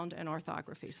between sound and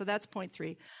orthography. So that's point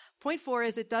 3. Point 4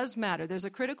 is it does matter. There's a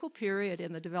critical period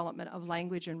in the development of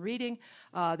language and reading.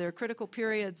 There are critical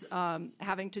periods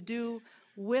having to do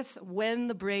with when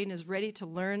the brain is ready to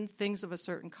learn things of a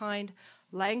certain kind.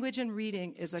 Language and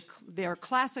reading they are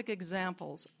classic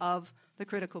examples of the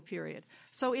critical period.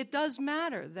 So it does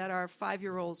matter that our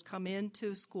 5-year-olds come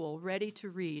into school ready to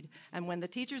read. And when the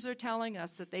teachers are telling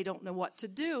us that they don't know what to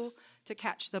do to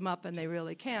catch them up and they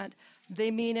really can't,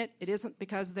 they mean it. It isn't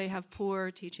because they have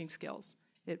poor teaching skills.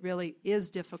 It really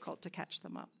is difficult to catch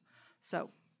them up.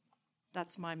 So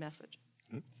that's my message.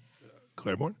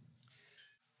 Claiborne?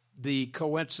 The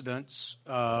coincidence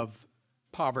of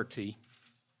poverty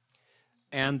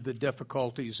and the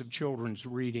difficulties of children's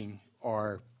reading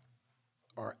are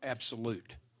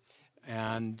absolute.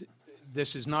 And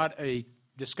this is not a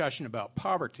discussion about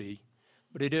poverty,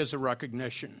 but it is a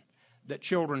recognition that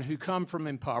children who come from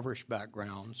impoverished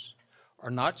backgrounds are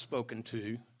not spoken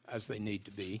to as they need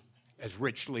to be, as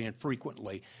richly and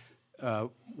frequently.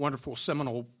 Wonderful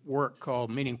seminal work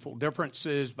called Meaningful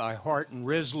Differences by Hart and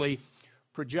Risley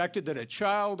projected that a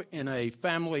child in a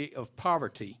family of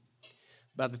poverty,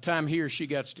 by the time he or she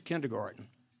gets to kindergarten,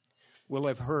 will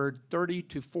have heard 30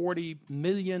 to 40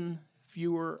 million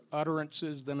fewer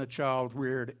utterances than a child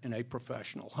reared in a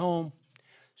professional home.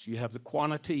 So you have the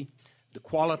quantity. The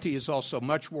quality is also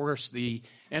much worse. The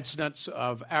incidence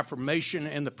of affirmation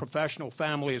in the professional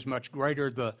family is much greater.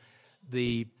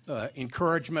 The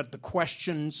encouragement, the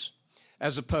questions,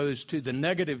 as opposed to the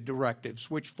negative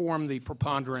directives, which form the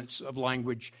preponderance of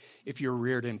language if you're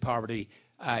reared in poverty,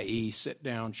 i.e., sit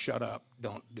down, shut up,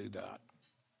 don't do that.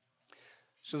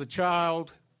 So the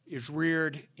child is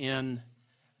reared in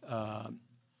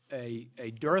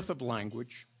a dearth of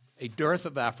language, a dearth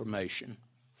of affirmation,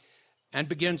 and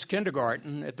begins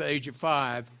kindergarten at the age of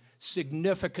 5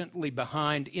 significantly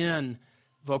behind in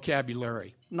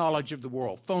vocabulary, knowledge of the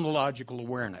world, phonological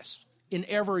awareness, in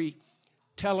every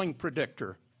telling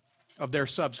predictor of their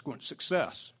subsequent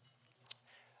success.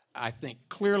 I think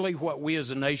clearly what we as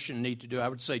a nation need to do, I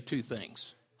would say 2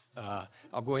 things.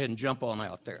 I'll go ahead and jump on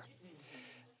out there.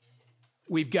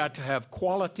 We've got to have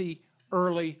quality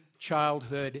early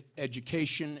childhood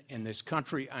education in this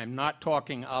country. I'm not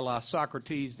talking a la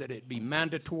Socrates that it be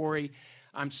mandatory.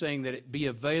 I'm saying that it be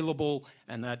available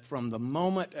and that from the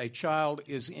moment a child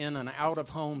is in an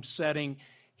out-of-home setting,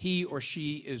 he or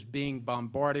she is being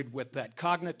bombarded with that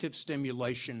cognitive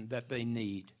stimulation that they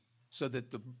need so that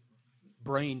the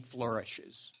brain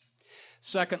flourishes.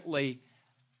 Secondly,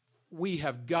 we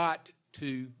have got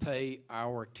to pay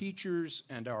our teachers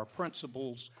and our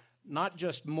principals not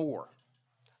just more,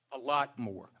 a lot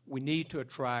more. We need to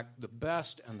attract the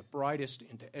best and the brightest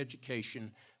into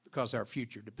education because our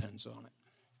future depends on it.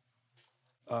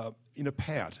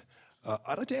 Pat,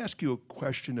 I'd like to ask you a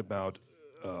question about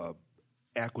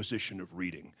acquisition of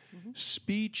reading. Mm-hmm.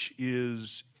 Speech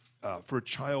is, for a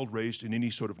child raised in any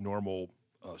sort of normal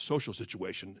social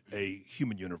situation, a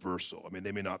human universal. I mean,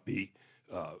 they may not be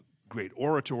great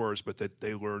orators, but that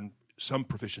they learn some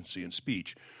proficiency in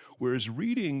speech, whereas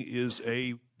reading is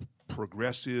a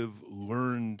progressive,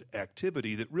 learned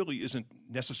activity that really isn't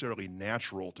necessarily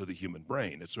natural to the human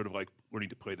brain. It's sort of like learning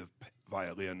to play the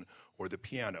violin or the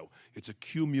piano. It's a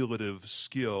cumulative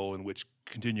skill in which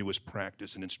continuous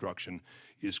practice and instruction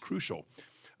is crucial.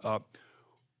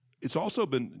 It's also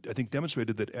been, I think,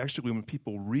 demonstrated that actually when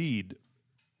people read,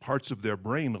 parts of their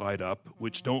brain light up,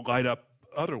 which don't light up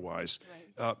otherwise.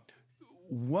 Right.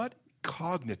 What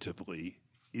cognitively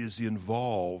is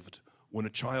involved when a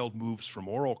child moves from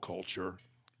oral culture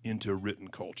into written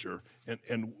culture?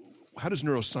 And how does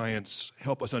neuroscience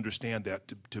help us understand that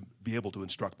to be able to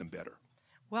instruct them better?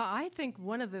 Well, I think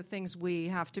one of the things we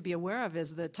have to be aware of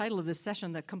is the title of this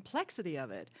session, the complexity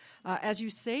of it. As you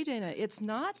say, Dana, it's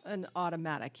not an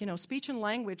automatic. Speech and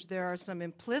language, there are some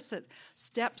implicit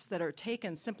steps that are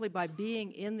taken simply by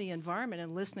being in the environment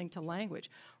and listening to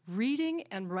language. Reading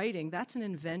and writing, that's an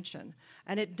invention.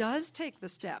 And it does take the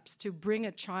steps to bring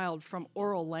a child from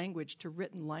oral language to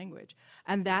written language.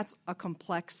 And that's a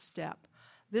complex step.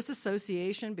 This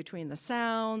association between the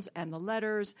sounds and the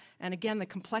letters, and again, the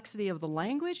complexity of the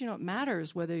language, it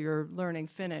matters whether you're learning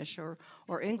Finnish or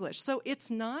English. So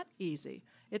it's not easy.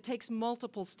 It takes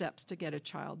multiple steps to get a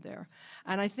child there.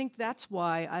 And I think that's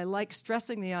why I like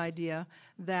stressing the idea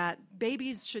that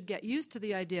babies should get used to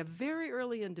the idea very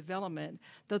early in development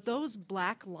that those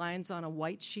black lines on a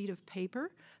white sheet of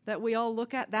paper that we all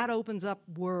look at, that opens up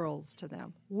worlds to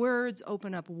them. Words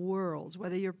open up worlds.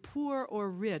 Whether you're poor or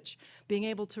rich, being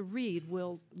able to read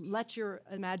will let your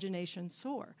imagination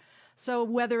soar. So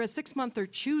whether a 6-monther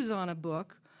chews on a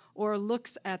book or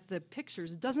looks at the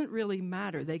pictures doesn't really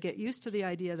matter. They get used to the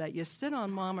idea that you sit on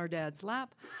mom or dad's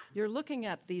lap, you're looking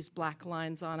at these black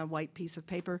lines on a white piece of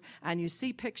paper, and you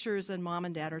see pictures and mom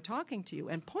and dad are talking to you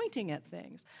and pointing at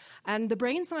things. And the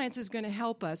brain science is going to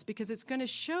help us because it's going to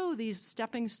show these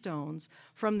stepping stones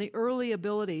from the early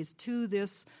abilities to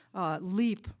this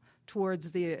leap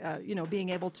towards the, being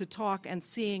able to talk and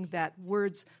seeing that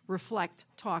words reflect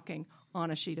talking on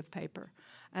a sheet of paper.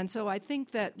 And so I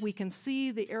think that we can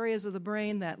see the areas of the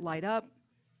brain that light up.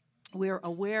 We're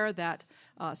aware that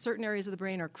certain areas of the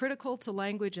brain are critical to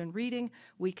language and reading.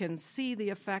 We can see the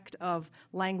effect of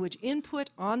language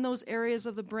input on those areas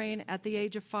of the brain at the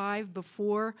age of 5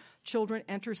 before children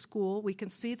enter school. We can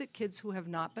see that kids who have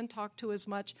not been talked to as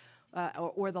much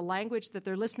or the language that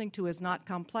they're listening to is not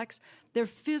complex, their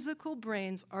physical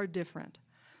brains are different.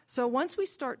 So once we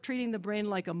start treating the brain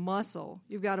like a muscle,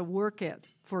 you've got to work it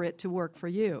for it to work for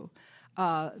you.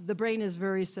 The brain is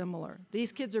very similar.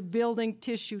 These kids are building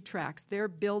tissue tracts. They're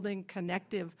building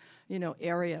connective,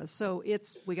 areas. So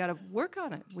we got to work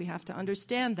on it. We have to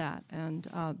understand that and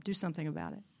do something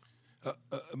about it.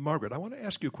 Margaret, I want to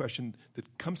ask you a question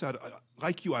that comes out.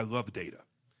 Like you, I love data,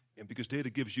 and because data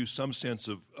gives you some sense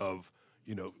of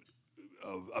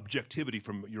objectivity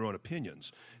from your own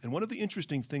opinions. And one of the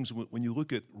interesting things when you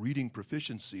look at reading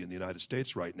proficiency in the United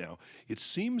States right now, it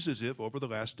seems as if over the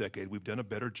last decade we've done a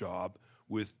better job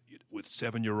with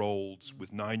 7-year-olds,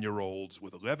 with 9-year-olds,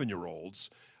 with 11-year-olds.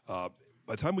 By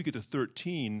the time we get to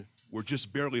 13, we're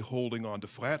just barely holding on to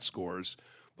flat scores.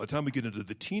 By the time we get into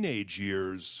the teenage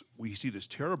years, we see this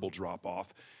terrible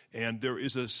drop-off. And there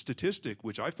is a statistic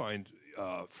which I find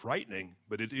frightening,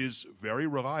 but it is very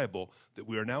reliable, that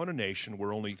we are now in a nation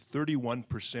where only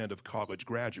 31% of college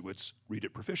graduates read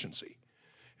at proficiency.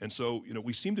 And so,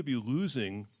 we seem to be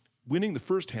winning the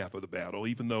first half of the battle,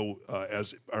 even though,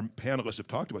 as our panelists have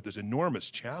talked about, there's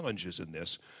enormous challenges in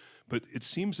this. But it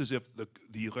seems as if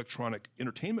the electronic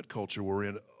entertainment culture we're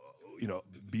in,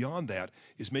 beyond that,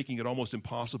 is making it almost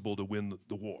impossible to win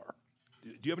the war.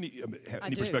 Do you have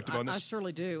any perspective on this? I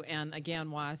surely do. And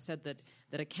again, why I said that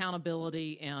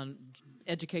accountability and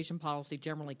education policy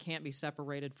generally can't be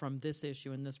separated from this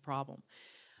issue and this problem.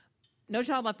 No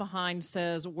Child Left Behind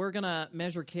says we're going to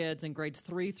measure kids in grades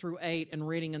 3 through 8 in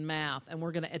reading and math, and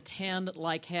we're going to attend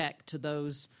like heck to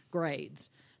those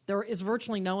grades. There is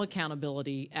virtually no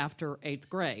accountability after 8th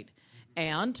grade.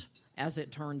 And, as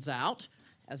it turns out,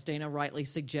 as Dana rightly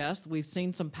suggests, we've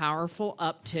seen some powerful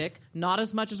uptick, not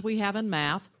as much as we have in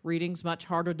math. Reading's much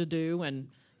harder to do, and,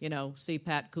 see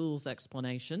Pat Kuhl's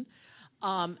explanation.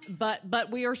 But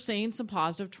we are seeing some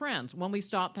positive trends. When we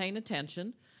stop paying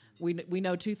attention, we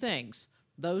know two things.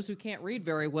 Those who can't read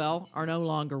very well are no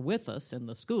longer with us in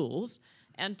the schools.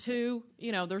 And two,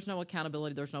 there's no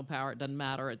accountability, there's no power, it doesn't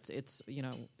matter.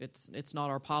 It's not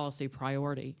our policy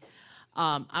priority.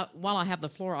 While I have the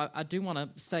floor, I do want to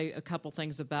say a couple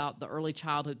things about the early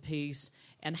childhood piece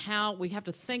and how we have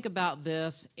to think about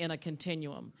this in a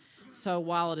continuum. So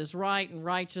while it is right and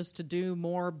righteous to do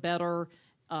more, better,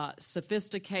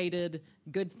 sophisticated,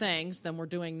 good things than we're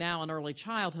doing now in early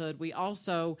childhood, we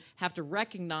also have to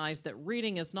recognize that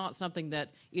reading is not something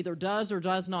that either does or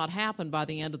does not happen by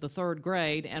the end of the 3rd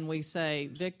grade and we say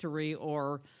victory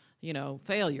or,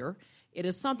 failure. It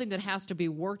is something that has to be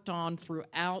worked on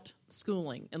throughout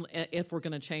schooling if we're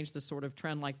going to change the sort of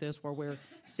trend like this where we're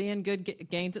seeing good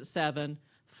gains at 7,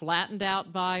 flattened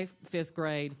out by 5th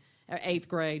grade, 8th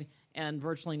grade, and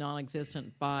virtually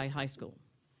non-existent by high school.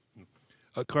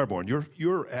 Claiborne,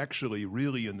 you're actually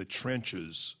really in the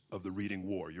trenches of the reading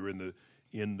war. You're in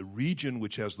the region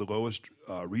which has the lowest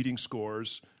reading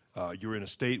scores. You're in a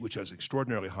state which has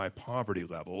extraordinarily high poverty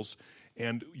levels.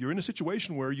 And you're in a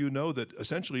situation where you know that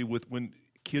essentially when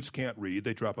kids can't read,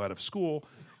 they drop out of school.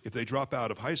 If they drop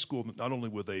out of high school, not only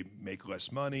will they make less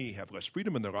money, have less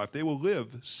freedom in their life, they will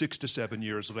live 6 to 7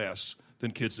 years less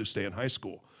than kids who stay in high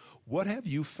school. What have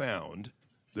you found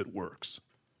that works?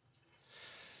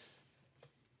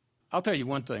 I'll tell you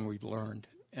one thing we've learned,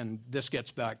 and this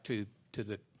gets back to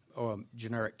the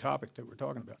generic topic that we're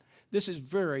talking about. This is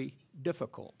very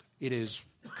difficult. It is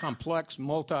complex,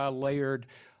 multi-layered,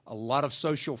 a lot of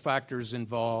social factors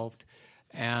involved,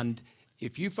 and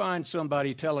if you find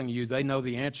somebody telling you they know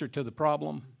the answer to the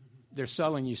problem, They're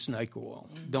selling you snake oil.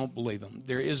 Don't believe them.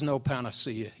 There is no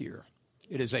panacea here.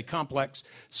 It is a complex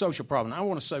social problem. I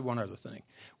want to say one other thing.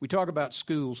 We talk about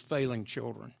schools failing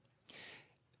children.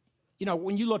 You know,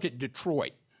 when you look at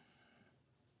Detroit,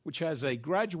 which has a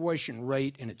graduation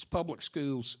rate in its public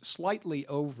schools slightly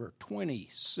over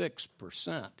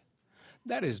 26%,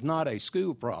 that is not a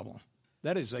school problem.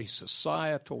 That is a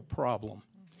societal problem.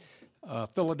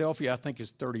 Philadelphia, I think,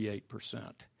 is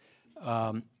 38%.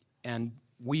 And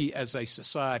we as a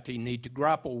society need to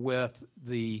grapple with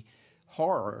the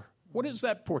horror. What does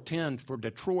that portend for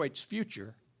Detroit's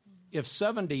future if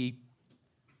 73%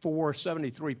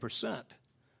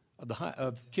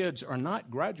 of kids are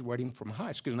not graduating from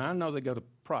high school? Now, I know they go to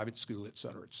private school, et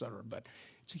cetera, but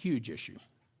it's a huge issue.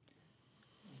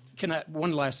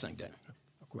 One last thing, Dan.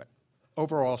 I'll quit.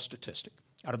 Overall statistic.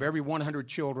 Out of every 100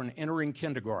 children entering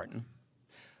kindergarten,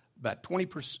 about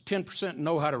 10%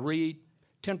 know how to read,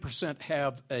 10%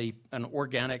 have an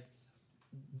organic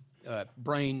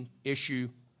brain issue.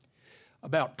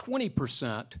 About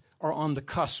 20% are on the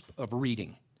cusp of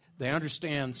reading. They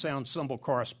understand sound symbol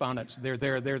correspondence. They're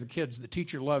there. They're the kids the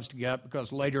teacher loves to get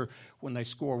because later when they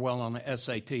score well on the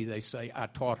SAT, they say, I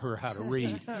taught her how to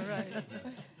read. Right.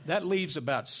 That leaves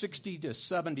about 60 to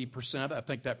 70%, I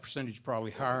think that percentage is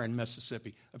probably higher in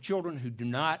Mississippi, of children who do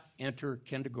not enter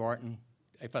kindergarten.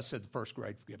 If I said the first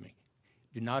grade, forgive me.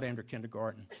 Do not enter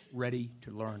kindergarten ready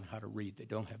to learn how to read. They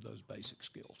don't have those basic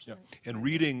skills. Yeah. And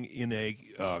reading in a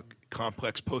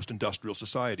complex post-industrial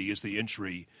society is the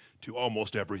entry to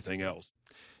almost everything else.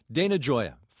 Dana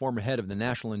Gioia, former head of the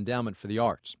National Endowment for the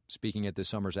Arts, speaking at this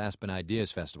summer's Aspen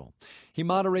Ideas Festival. He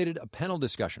moderated a panel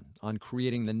discussion on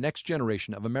creating the next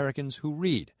generation of Americans who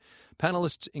read.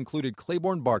 Panelists included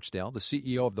Claiborne Barksdale, the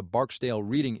CEO of the Barksdale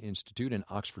Reading Institute in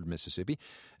Oxford, Mississippi,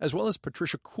 as well as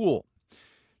Patricia Kuhl.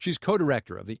 She's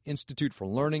co-director of the Institute for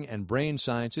Learning and Brain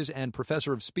Sciences and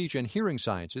professor of speech and hearing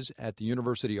sciences at the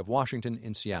University of Washington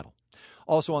in Seattle.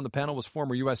 Also on the panel was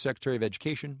former U.S. Secretary of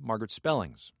Education Margaret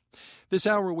Spellings. This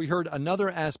hour, we heard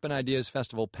another Aspen Ideas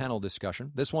Festival panel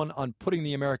discussion, this one on putting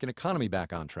the American economy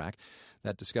back on track.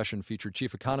 That discussion featured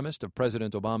Chief Economist of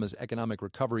President Obama's Economic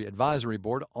Recovery Advisory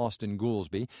Board, Austin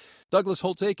Goolsbee, Douglas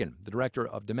Holtz-Eakin, the Director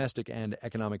of Domestic and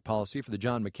Economic Policy for the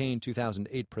John McCain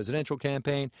 2008 presidential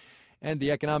campaign, and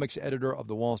the economics editor of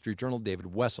the Wall Street Journal,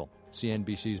 David Wessel.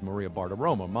 CNBC's Maria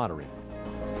Bartiromo moderated.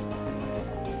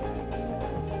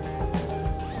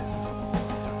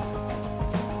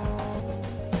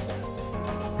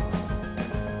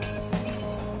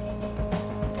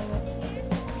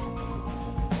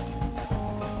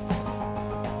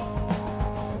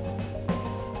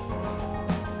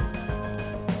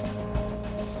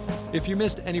 If you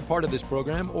missed any part of this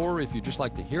program, or if you'd just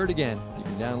like to hear it again, you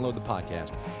can download the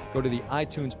podcast. Go to the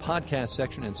iTunes podcast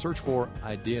section and search for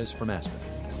Ideas from Aspen.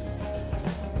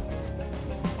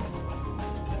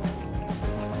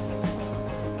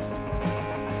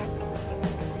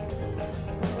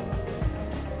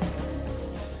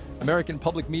 American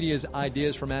Public Media's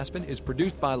Ideas from Aspen is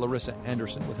produced by Larissa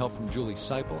Anderson with help from Julie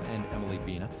Seipel and Emily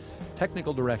Bina.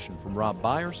 Technical direction from Rob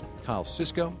Byers, Kyle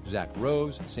Sisko, Zach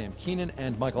Rose, Sam Keenan,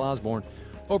 and Michael Osborne.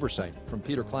 Oversight from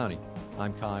Peter Clowney.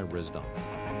 I'm Kai Rizdal.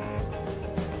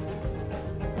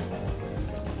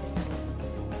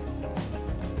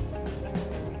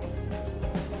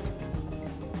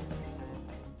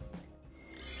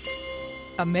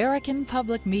 American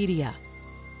Public Media